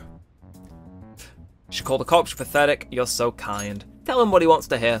power. You should call the cops pathetic. You're so kind. Tell him what he wants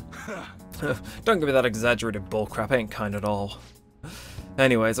to hear. Don't give me that exaggerated bullcrap. I ain't kind at all.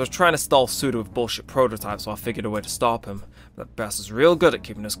 Anyways, I was trying to stall Suda with bullshit prototypes, so I figured a way to stop him. But that bastard's real good at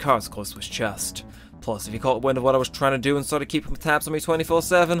keeping his cards close to his chest. Plus, if he caught wind of what I was trying to do and started keeping tabs on me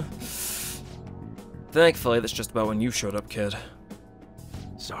 24/7... Thankfully, that's just about when you showed up, kid.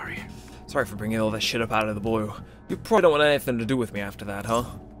 Sorry for bringing all that shit up out of the blue. You probably don't want anything to do with me after that, huh?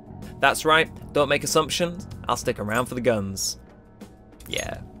 That's right, don't make assumptions. I'll stick around for the guns.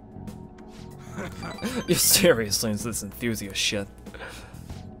 Yeah. You're seriously into this enthusiast shit.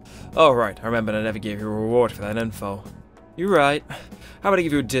 Oh right, I remember I never gave you a reward for that info. You're right. How about I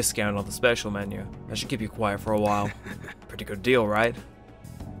give you a discount on the special menu? I should keep you quiet for a while. Pretty good deal, right?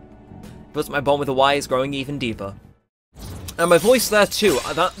 Plus my bond with the Y is growing even deeper. And my voice there too.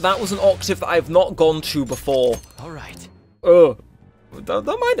 That was an octave that I've not gone to before. Alright. Don't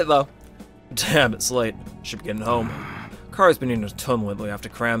mind it though. Damn, it's late. Should be getting home. Karu's been in a ton lately after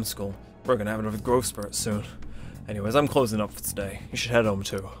cram school. We're gonna have another growth spurt soon. Anyways, I'm closing up for today. You should head home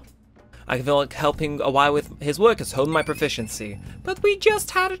too. I feel like helping a Y with his work has honed my proficiency, but we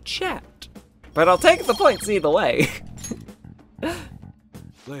just had a chat. But I'll take the points either way.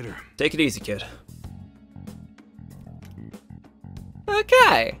 Later. Take it easy, kid.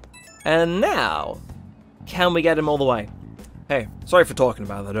 Okay. And now, can we get him all the way? Hey, sorry for talking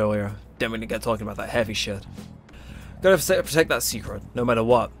about that earlier. Didn't mean to get talking about that heavy shit. Gotta protect that secret, no matter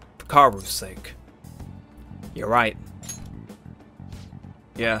what, for Karu's sake. You're right.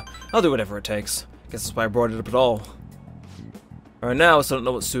 Yeah, I'll do whatever it takes. Guess that's why I brought it up at all. Right now, I still don't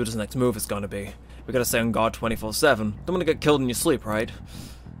know what Suda's next move is gonna be. We gotta stay on guard 24/7. Don't wanna get killed in your sleep, right?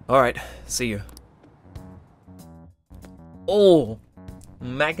 Alright, see you. Oh,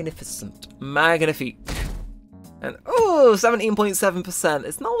 magnificent. Magnifique. And oh, 17.7%.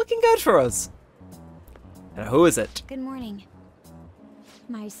 It's not looking good for us. And who is it? Good morning.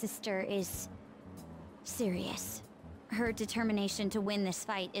 My sister is serious. Her determination to win this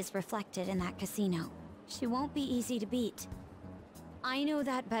fight is reflected in that casino. She won't be easy to beat. I know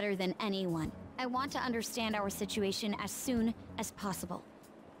that better than anyone. I want to understand our situation as soon as possible.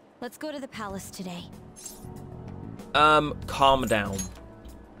 Let's go to the palace today. Calm down.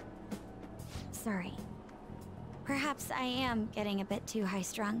 Sorry. Perhaps I am getting a bit too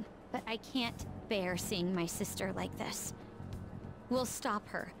high-strung, but I can't bear seeing my sister like this. We'll stop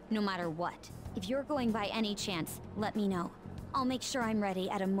her, no matter what. If you're going by any chance, let me know. I'll make sure I'm ready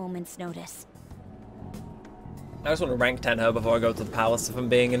at a moment's notice. I just want to rank 10 her before I go to the palace, if I'm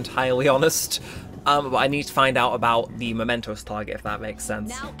being entirely honest. But I need to find out about the mementos target, if that makes sense.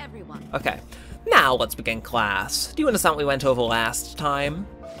 Now, everyone. Okay. Now, let's begin class. Do you understand what we went over last time?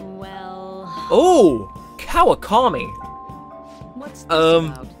 Well... Oh! Kawakami! What's this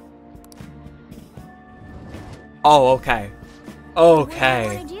about? Oh, okay.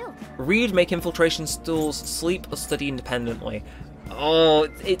 Okay. What do I do? Read, make infiltration stools, sleep, or study independently. Oh,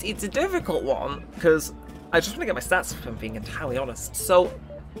 it's a difficult one, because I just want to get my stats up, if I'm being entirely honest. So,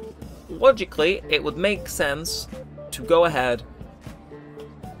 logically, it would make sense to go ahead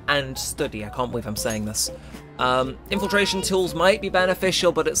and study. I can't believe I'm saying this. Infiltration tools might be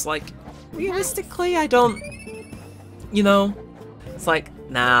beneficial, but it's like, realistically, I don't... You know? It's like,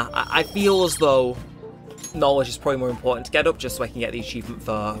 nah, I feel as though knowledge is probably more important to get up just so I can get the achievement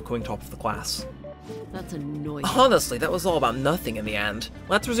for coming top of the class. That's annoying. Honestly, that was all about nothing in the end.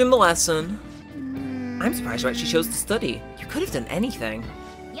 Let's resume the lesson. I'm surprised you actually chose to study. You could have done anything.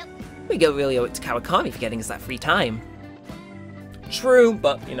 Yep. We really owe it to Kawakami for getting us that free time. True,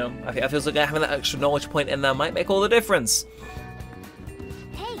 but, you know, I feel like having that extra knowledge point in there might make all the difference.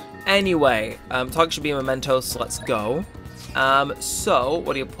 Hey. Anyway, target should be a memento, so let's go. So,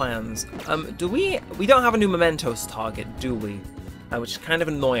 what are your plans? We don't have a new mementos target, do we? Which is kind of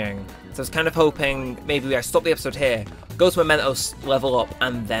annoying. So I was kind of hoping maybe I stop the episode here, go to mementos, level up,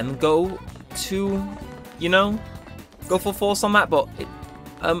 and then go to, you know, go full force on that, but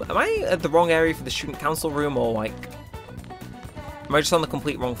am I at the wrong area for the student council room, or like, am I just on the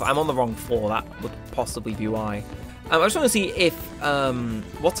complete wrong floor? I'm on the wrong floor, that would possibly be why. I just want to see if,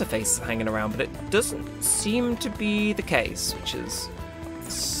 What's-Her-Face is hanging around, but it doesn't seem to be the case, which is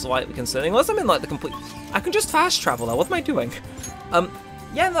slightly concerning, unless I'm in, like, the complete... I can just fast travel, though, what am I doing?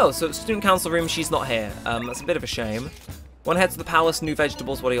 Yeah, no, so student council room, she's not here. That's a bit of a shame. Want to head to the palace, new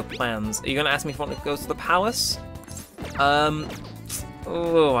vegetables, what are your plans? Are you going to ask me if I want to go to the palace?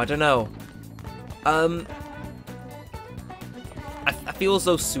 Oh, I don't know. I feel as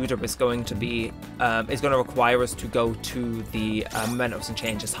though Suda is going to be, is going to require us to go to the mementos and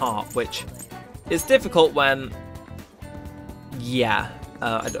change his heart, which is difficult when, yeah,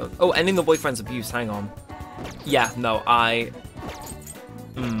 I don't, oh, ending the boyfriend's abuse, hang on. Yeah, no,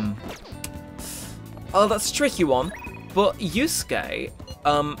 oh, that's a tricky one, but Yusuke,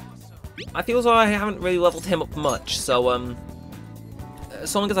 I feel as though I haven't really leveled him up much, so,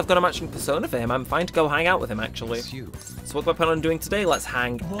 as long as I've got a matching persona for him, I'm fine to go hang out with him, actually. So what do I plan on doing today? Let's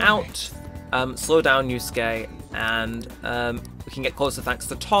hang out, slow down Yusuke, and we can get closer thanks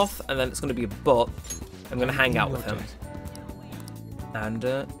to Toth, and then it's going to be a butt. I'm going to hang out with him. And,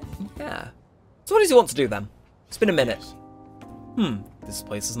 yeah. So what does he want to do, then? It's been a minute. This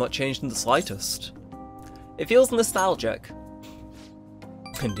place has not changed in the slightest. It feels nostalgic.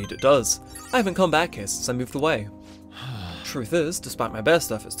 Indeed it does. I haven't come back here since I moved away. Truth is, despite my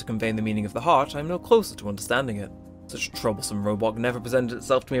best efforts to convey the meaning of the heart, I'm no closer to understanding it. Such a troublesome robot never presented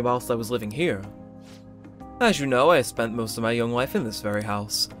itself to me whilst I was living here. As you know, I have spent most of my young life in this very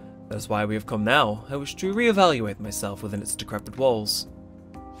house. That is why we have come now. I wish to re-evaluate myself within its decrepit walls.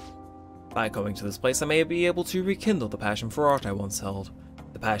 By coming to this place, I may be able to rekindle the passion for art I once held,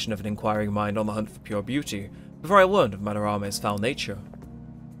 the passion of an inquiring mind on the hunt for pure beauty, before I learned of Madarame's foul nature.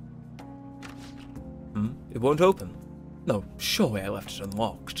 It won't open. No, surely I left it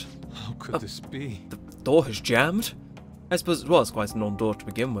unlocked. How could this be? The door has jammed? I suppose it was quite an old door to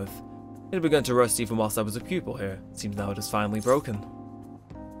begin with. It had begun to rust even whilst I was a pupil here. It seems now it is finally broken.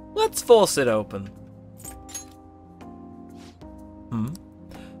 Let's force it open.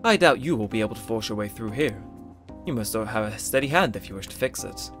 I doubt you will be able to force your way through here. You must have a steady hand if you wish to fix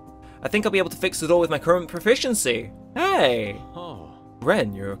it. I think I'll be able to fix the door with my current proficiency. Hey! Oh.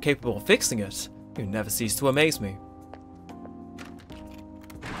 Ren, you're capable of fixing it. You never cease to amaze me.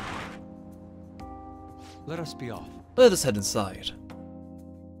 Let us be off. Let us head inside.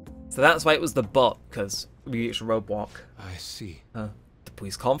 So that's why it was the butt, because we reached a roadblock. I see. The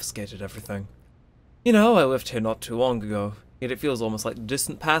police confiscated everything. You know, I lived here not too long ago, yet it feels almost like the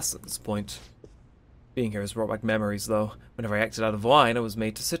distant past at this point. Being here has brought back memories, though. Whenever I acted out of line, I was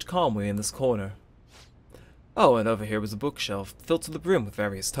made to sit calmly in this corner. Oh, and over here was a bookshelf, filled to the brim with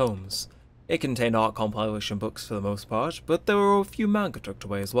various tomes. It contained art compilation books for the most part, but there were a few manga tucked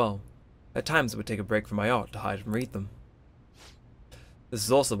away as well. At times I would take a break from my art to hide and read them. This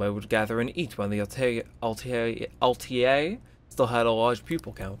is also where I would gather and eat when the Altier still had a large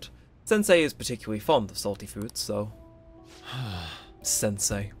pupil count. Sensei is particularly fond of salty foods, so...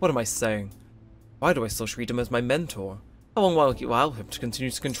 Sensei, what am I saying? Why do I still treat him as my mentor? How long will I allow him to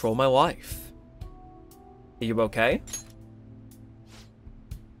continue to control my life? Are you okay?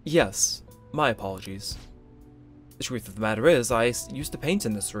 Yes, my apologies. The truth of the matter is, I used to paint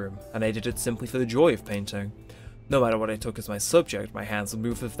in this room, and I did it simply for the joy of painting. No matter what I took as my subject, my hands would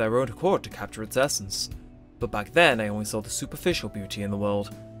move of their own accord to capture its essence. But back then, I only saw the superficial beauty in the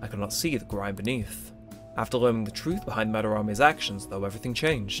world. I could not see the grime beneath. After learning the truth behind Madarame's actions, though, everything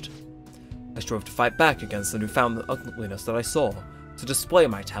changed. I strove to fight back against the newfound ugliness that I saw, to display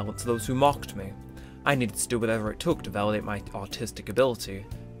my talent to those who mocked me. I needed to do whatever it took to validate my artistic ability.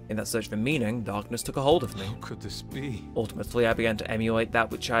 In that search for meaning, darkness took a hold of me. How could this be? Ultimately, I began to emulate that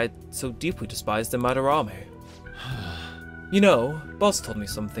which I had so deeply despised in Madarame. You know, Boss told me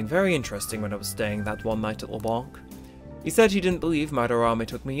something very interesting when I was staying that one night at LeBlanc. He said he didn't believe Madarame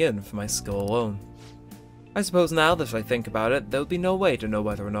took me in for my skill alone. I suppose now that I think about it, there would be no way to know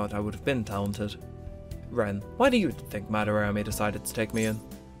whether or not I would have been talented. Ren, why do you think Madarame decided to take me in?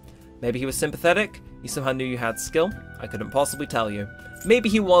 Maybe he was sympathetic? He somehow knew you had skill? I couldn't possibly tell you. Maybe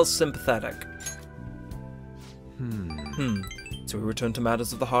he was sympathetic. So we return to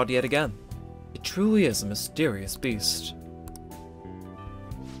matters of the heart yet again. It truly is a mysterious beast.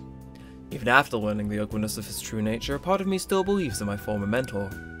 Even after learning the ugliness of his true nature, a part of me still believes in my former mentor.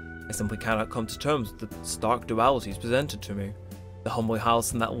 I simply cannot come to terms with the stark dualities presented to me. The humble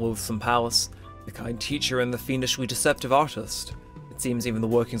house and that loathsome palace, the kind teacher and the fiendishly deceptive artist. It seems even the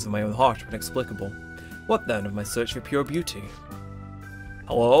workings of my own heart are inexplicable. What then of my search for pure beauty?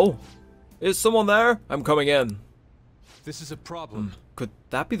 Hello? Is someone there? I'm coming in. This is a problem. Could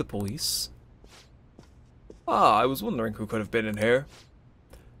that be the police? Ah, I was wondering who could have been in here.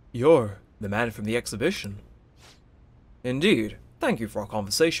 You're the man from the exhibition. Indeed. Thank you for our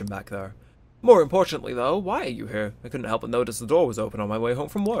conversation back there. More importantly, though, why are you here? I couldn't help but notice the door was open on my way home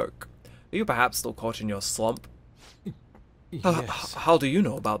from work. Are you perhaps still caught in your slump? Yes. How do you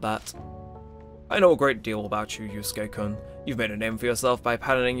know about that? I know a great deal about you, Yusuke-kun. You've made a name for yourself by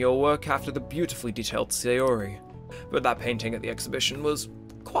patterning your work after the beautifully detailed Sayori. But that painting at the exhibition was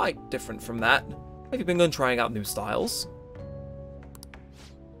quite different from that. Have you begun trying out new styles?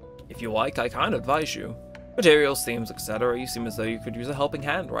 If you like, I can advise you. Materials, themes, etc. You seem as though you could use a helping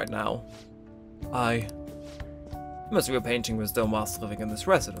hand right now. Most of your painting was done whilst living in this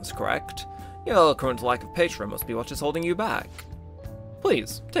residence, correct? Your current lack of patron must be what is holding you back.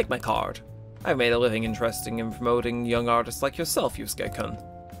 Please, take my card. I've made a living interesting in promoting young artists like yourself, Yusuke-kun.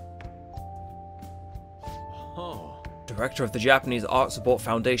 Oh. Director of the Japanese Art Support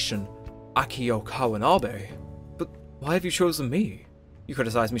Foundation, Akio Kawanabe. But why have you chosen me? You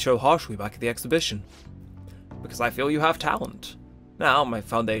criticized me so harshly back at the exhibition. Because I feel you have talent. Now, my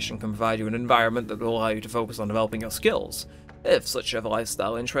foundation can provide you an environment that will allow you to focus on developing your skills. If such a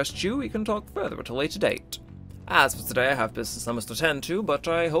lifestyle interests you, we can talk further at a later date. As for today, I have business I must attend to, but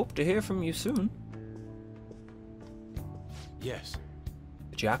I hope to hear from you soon. Yes.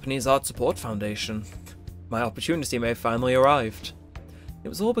 The Japanese Art Support Foundation. My opportunity may have finally arrived. It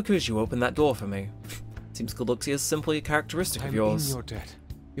was all because you opened that door for me. Seems good looks is simply a characteristic of yours. I'm in your debt.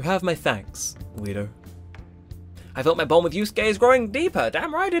 You have my thanks, leader. I felt my bond with Yusuke is growing deeper.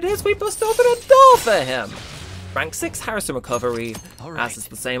 Damn right it is. We must open a door for him. Rank 6 Harrison recovery, as is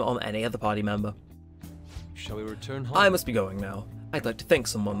the same on any other party member. Shall we return home? I must be going now. I'd like to think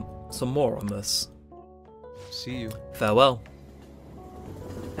some more on this. See you. Farewell.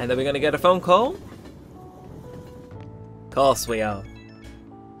 And then we're gonna get a phone call? Course we are.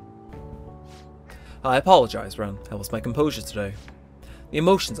 I apologize, Ren. I lost my composure today. The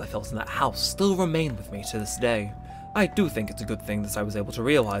emotions I felt in that house still remain with me to this day. I do think it's a good thing that I was able to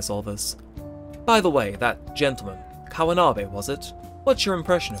realize all this. By the way, that gentleman, Kawanabe, was it? What's your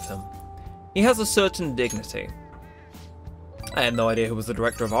impression of him? He has a certain dignity. I had no idea who was the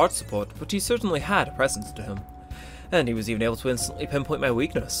director of art support, but he certainly had a presence to him. And he was even able to instantly pinpoint my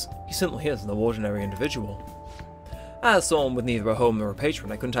weakness. He certainly is no ordinary individual. As someone with neither a home nor a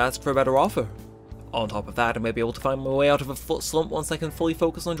patron, I couldn't ask for a better offer. On top of that, I may be able to find my way out of a foot slump once I can fully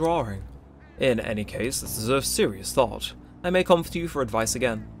focus on drawing. In any case, this deserves serious thought. I may come to you for advice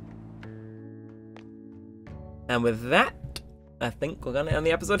again. And with that, I think we're going to end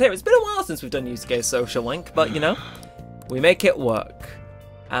the episode here. It's been a while since we've done Yusuke's social link, but you know, we make it work.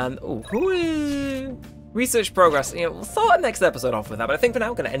 And, research progress. You know, we'll start next episode off with that, but I think for now,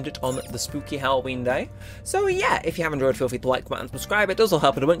 we're going to end it on the spooky Halloween day. So yeah, if you have enjoyed, feel free to like, comment, and subscribe. It does all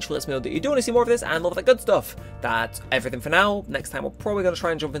help it eventually. Lets me know that you do want to see more of this and all of that good stuff. That's everything for now. Next time, we're probably going to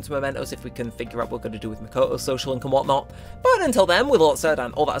try and jump into Mementos if we can figure out what we're going to do with Makoto's social link and whatnot. But until then, with all that said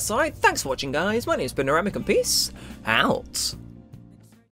and all that aside, thanks for watching, guys. My name's been Neremik, and peace out.